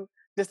making them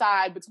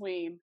decide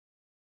between,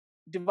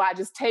 do I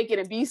just take it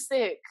and be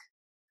sick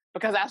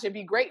because I should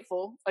be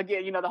grateful?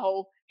 Again, you know, the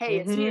whole, hey,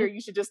 it's here,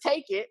 you should just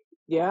take it.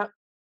 Yeah.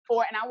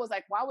 And I was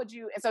like, why would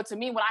you? And so to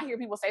me, when I hear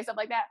people say stuff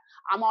like that,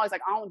 I'm always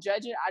like, I don't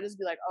judge it. I just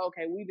be like, oh,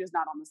 okay, we just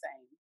not on the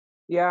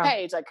same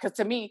page. Like, because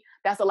to me,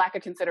 that's a lack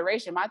of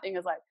consideration. My thing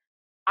is like,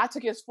 I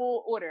took his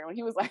full order. When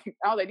he was like,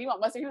 I was like, do you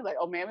want mustard? He was like,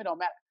 oh, ma'am, it don't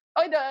matter.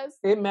 Oh, it does.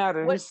 It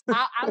matters.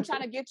 I'm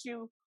trying to get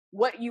you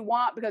what you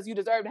want because you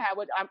deserve to have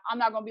what. I'm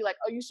not going to be like,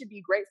 oh, you should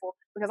be grateful,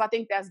 because I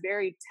think that's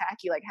very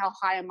tacky. Like, how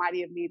high and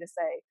mighty of me to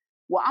say,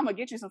 well, I'm going to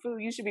get you some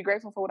food. You should be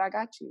grateful for what I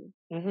got you.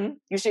 Mm-hmm.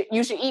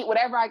 You should eat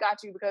whatever I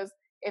got you, because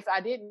if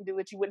I didn't do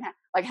it, you wouldn't have.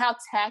 Like, how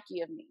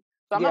tacky of me.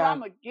 So I'm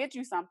going to get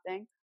you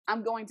something.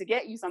 I'm going to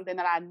get you something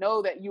that I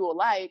know that you will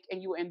like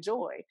and you will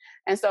enjoy.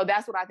 And so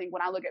that's what I think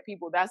when I look at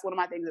people, that's one of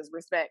my things is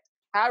respect.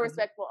 How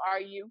respectful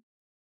are you?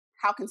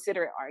 How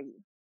considerate are you?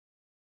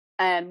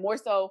 And more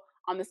so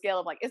on the scale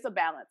of like, it's a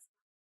balance.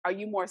 Are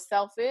you more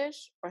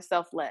selfish or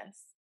selfless?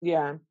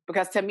 Yeah.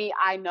 Because to me,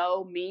 I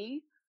know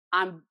me,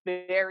 I'm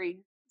very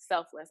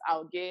selfless.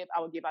 I'll give.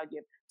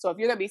 So if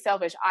you're going to be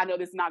selfish, I know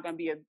this is not going to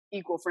be an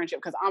equal friendship,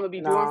 because I'm going to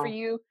be doing for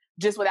you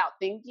just without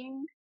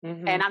thinking.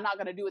 Mm-hmm. And I'm not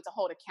going to do it to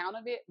hold account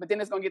of it. But then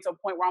it's going to get to a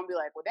point where I'm going to be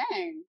like, well,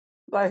 dang,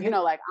 like, you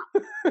know, like,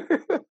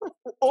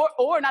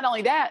 or not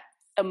only that,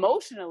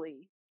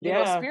 emotionally, you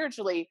know,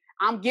 spiritually,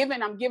 I'm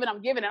giving. And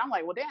I'm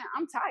like, well, damn,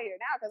 I'm tired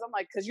now. Cause I'm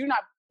like, cause you're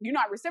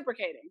not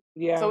reciprocating.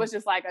 Yeah. So it's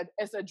just like,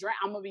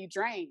 I'm going to be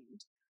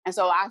drained. And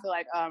so I feel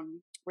like,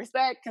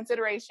 respect,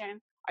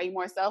 consideration. Are you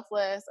more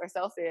selfless or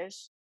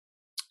selfish?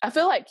 I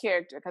feel like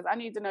character, because I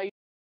need to know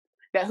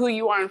that who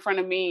you are in front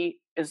of me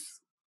is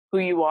who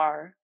you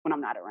are when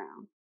I'm not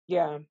around.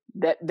 Yeah.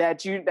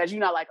 That you're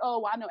not like, oh,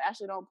 well, I know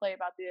Ashley don't play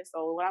about this,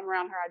 so when I'm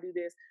around her, I do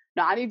this.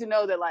 No, I need to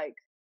know that, like,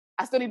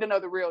 I still need to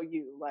know the real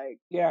you. Like,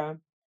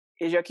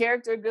 is your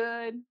character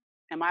good?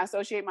 Am I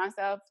associate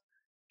myself?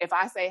 If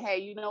I say, hey,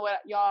 you know what,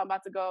 y'all, I'm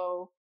about to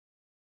go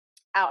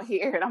out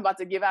here and I'm about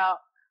to give out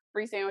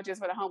free sandwiches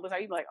for the homeless, are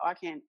you like, oh, I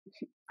can't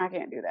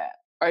do that?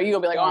 Or are you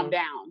gonna be like, oh, I'm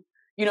down?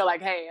 You know,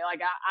 like, hey,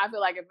 like, I feel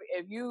like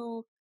if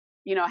you,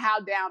 you know, how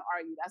down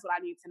are you? That's what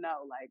I need to know.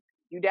 Like,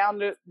 you down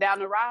to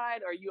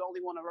ride, or you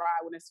only want to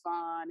ride when it's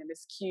fun and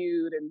it's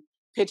cute and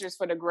pictures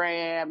for the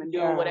gram and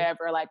doing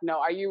whatever? Like, no,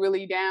 are you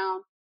really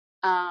down?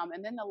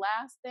 And then the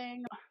last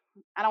thing,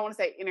 I don't want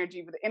to say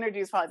energy, but the energy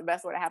is probably the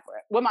best word to have for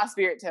it. What my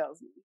spirit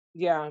tells me.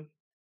 Yeah.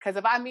 Because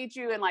if I meet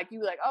you and like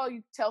you like, oh,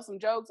 you tell some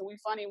jokes and we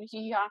funny and we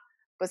hee-haw,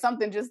 but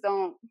something just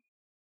don't,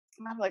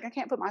 I'm like, I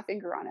can't put my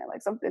finger on it.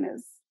 Like, something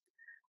is,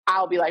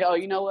 I'll be like, oh,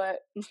 you know what?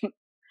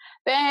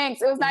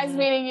 Thanks. It was nice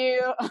meeting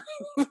you.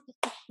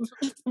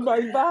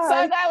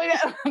 Bye-bye.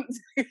 So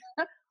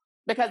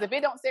because if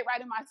it don't sit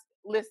right in my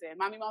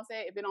mom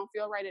said, if it don't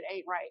feel right, it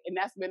ain't right. And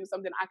that's been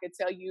something I could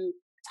tell you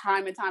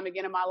time and time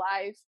again in my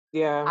life.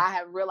 Yeah. I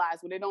have realized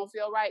when it don't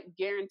feel right,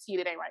 guaranteed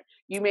it ain't right.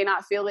 You may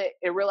not feel it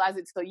and realize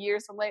it till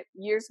years from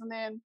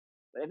then,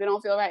 but if it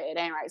don't feel right, it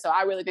ain't right. So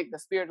I really think the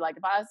spirit, like,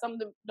 if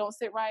something don't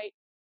sit right,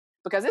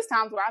 because there's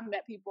times where I've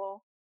met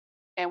people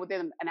and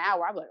within an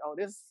hour I'm like, oh,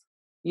 this,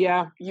 me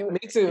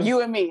too.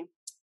 You and me,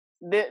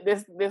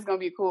 this gonna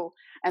be cool.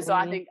 And so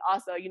I think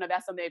also,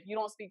 that's something, if you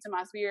don't speak to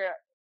my spirit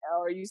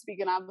or you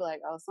speaking, I'll be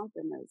like, oh,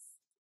 something is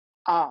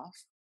off.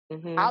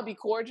 I'll be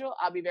cordial,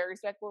 I'll be very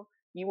respectful.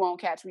 You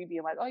won't catch me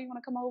being like, oh, you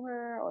want to come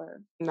over?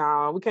 Or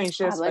no, we can't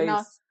share space.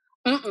 Like,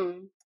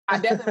 no. I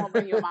definitely won't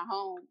bring you in my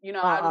home.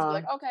 I'll just be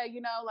like, okay,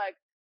 like,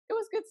 it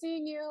was good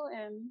seeing you,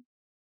 and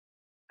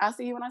I'll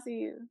see you when I see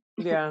you.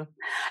 Yeah.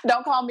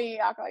 Don't call me,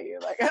 I'll call you.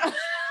 Like,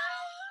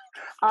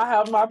 I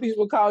have my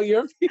people call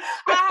your people.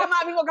 I have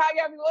my people call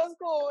your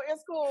people.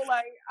 It's cool.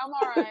 Like, I'm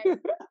all right.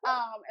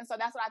 And so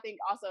that's what I think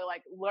also,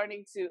 like,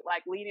 learning to,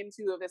 like, lean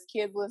into, if it's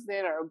kids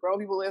listening or grown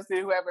people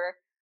listening, whoever,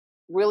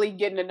 really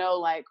getting to know,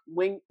 like,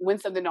 when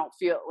something don't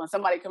feel, when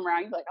somebody come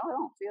around, you're like, oh, I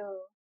don't feel.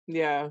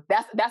 Yeah.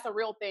 That's a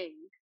real thing.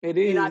 It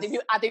is. I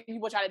think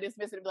people try to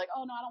dismiss it and be like,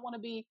 oh no, I don't want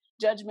to be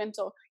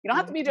judgmental. You don't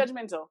have to be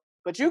judgmental,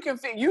 but you can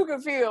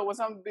feel when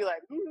someone be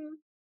like,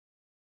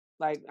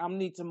 like, I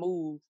need to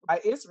move.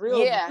 Like, it's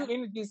real. Yeah. Two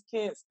energies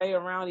can't stay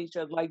around each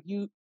other. Like,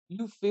 you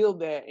feel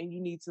that and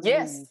you need to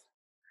move.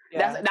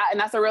 Yeah.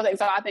 That's a real thing.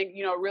 So I think,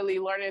 really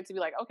learning to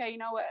be like, okay, you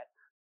know what?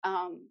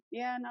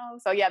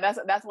 So yeah,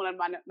 that's one of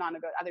my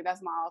non-negotiables. I think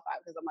that's my all five,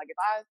 because I'm like, if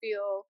I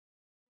feel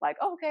like,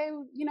 okay,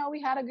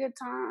 we had a good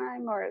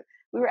time, or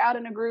we were out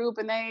in a group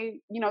and they,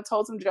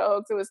 told some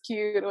jokes, it was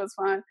cute, it was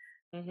fun,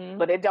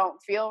 but it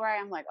don't feel right,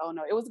 I'm like, oh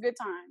no, it was a good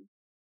time.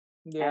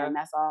 Yeah. And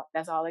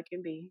that's all it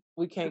can be.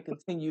 We can't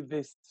continue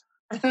this.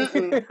 And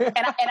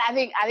I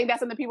think that's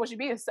something people should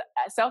be,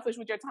 selfish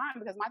with your time,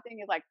 because my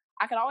thing is, like,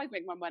 I could always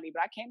make more money,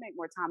 but I can't make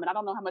more time, and I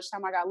don't know how much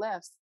time I got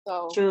left.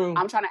 So true.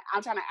 I'm trying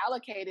to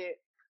allocate it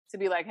to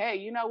be like, hey,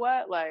 you know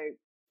what? Like,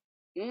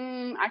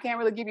 I can't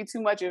really give you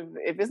too much.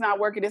 If it's not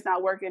working, it's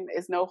not working.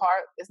 It's no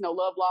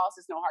love lost.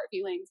 It's no hard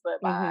feelings.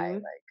 But bye.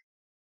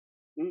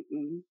 Like,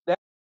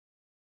 That's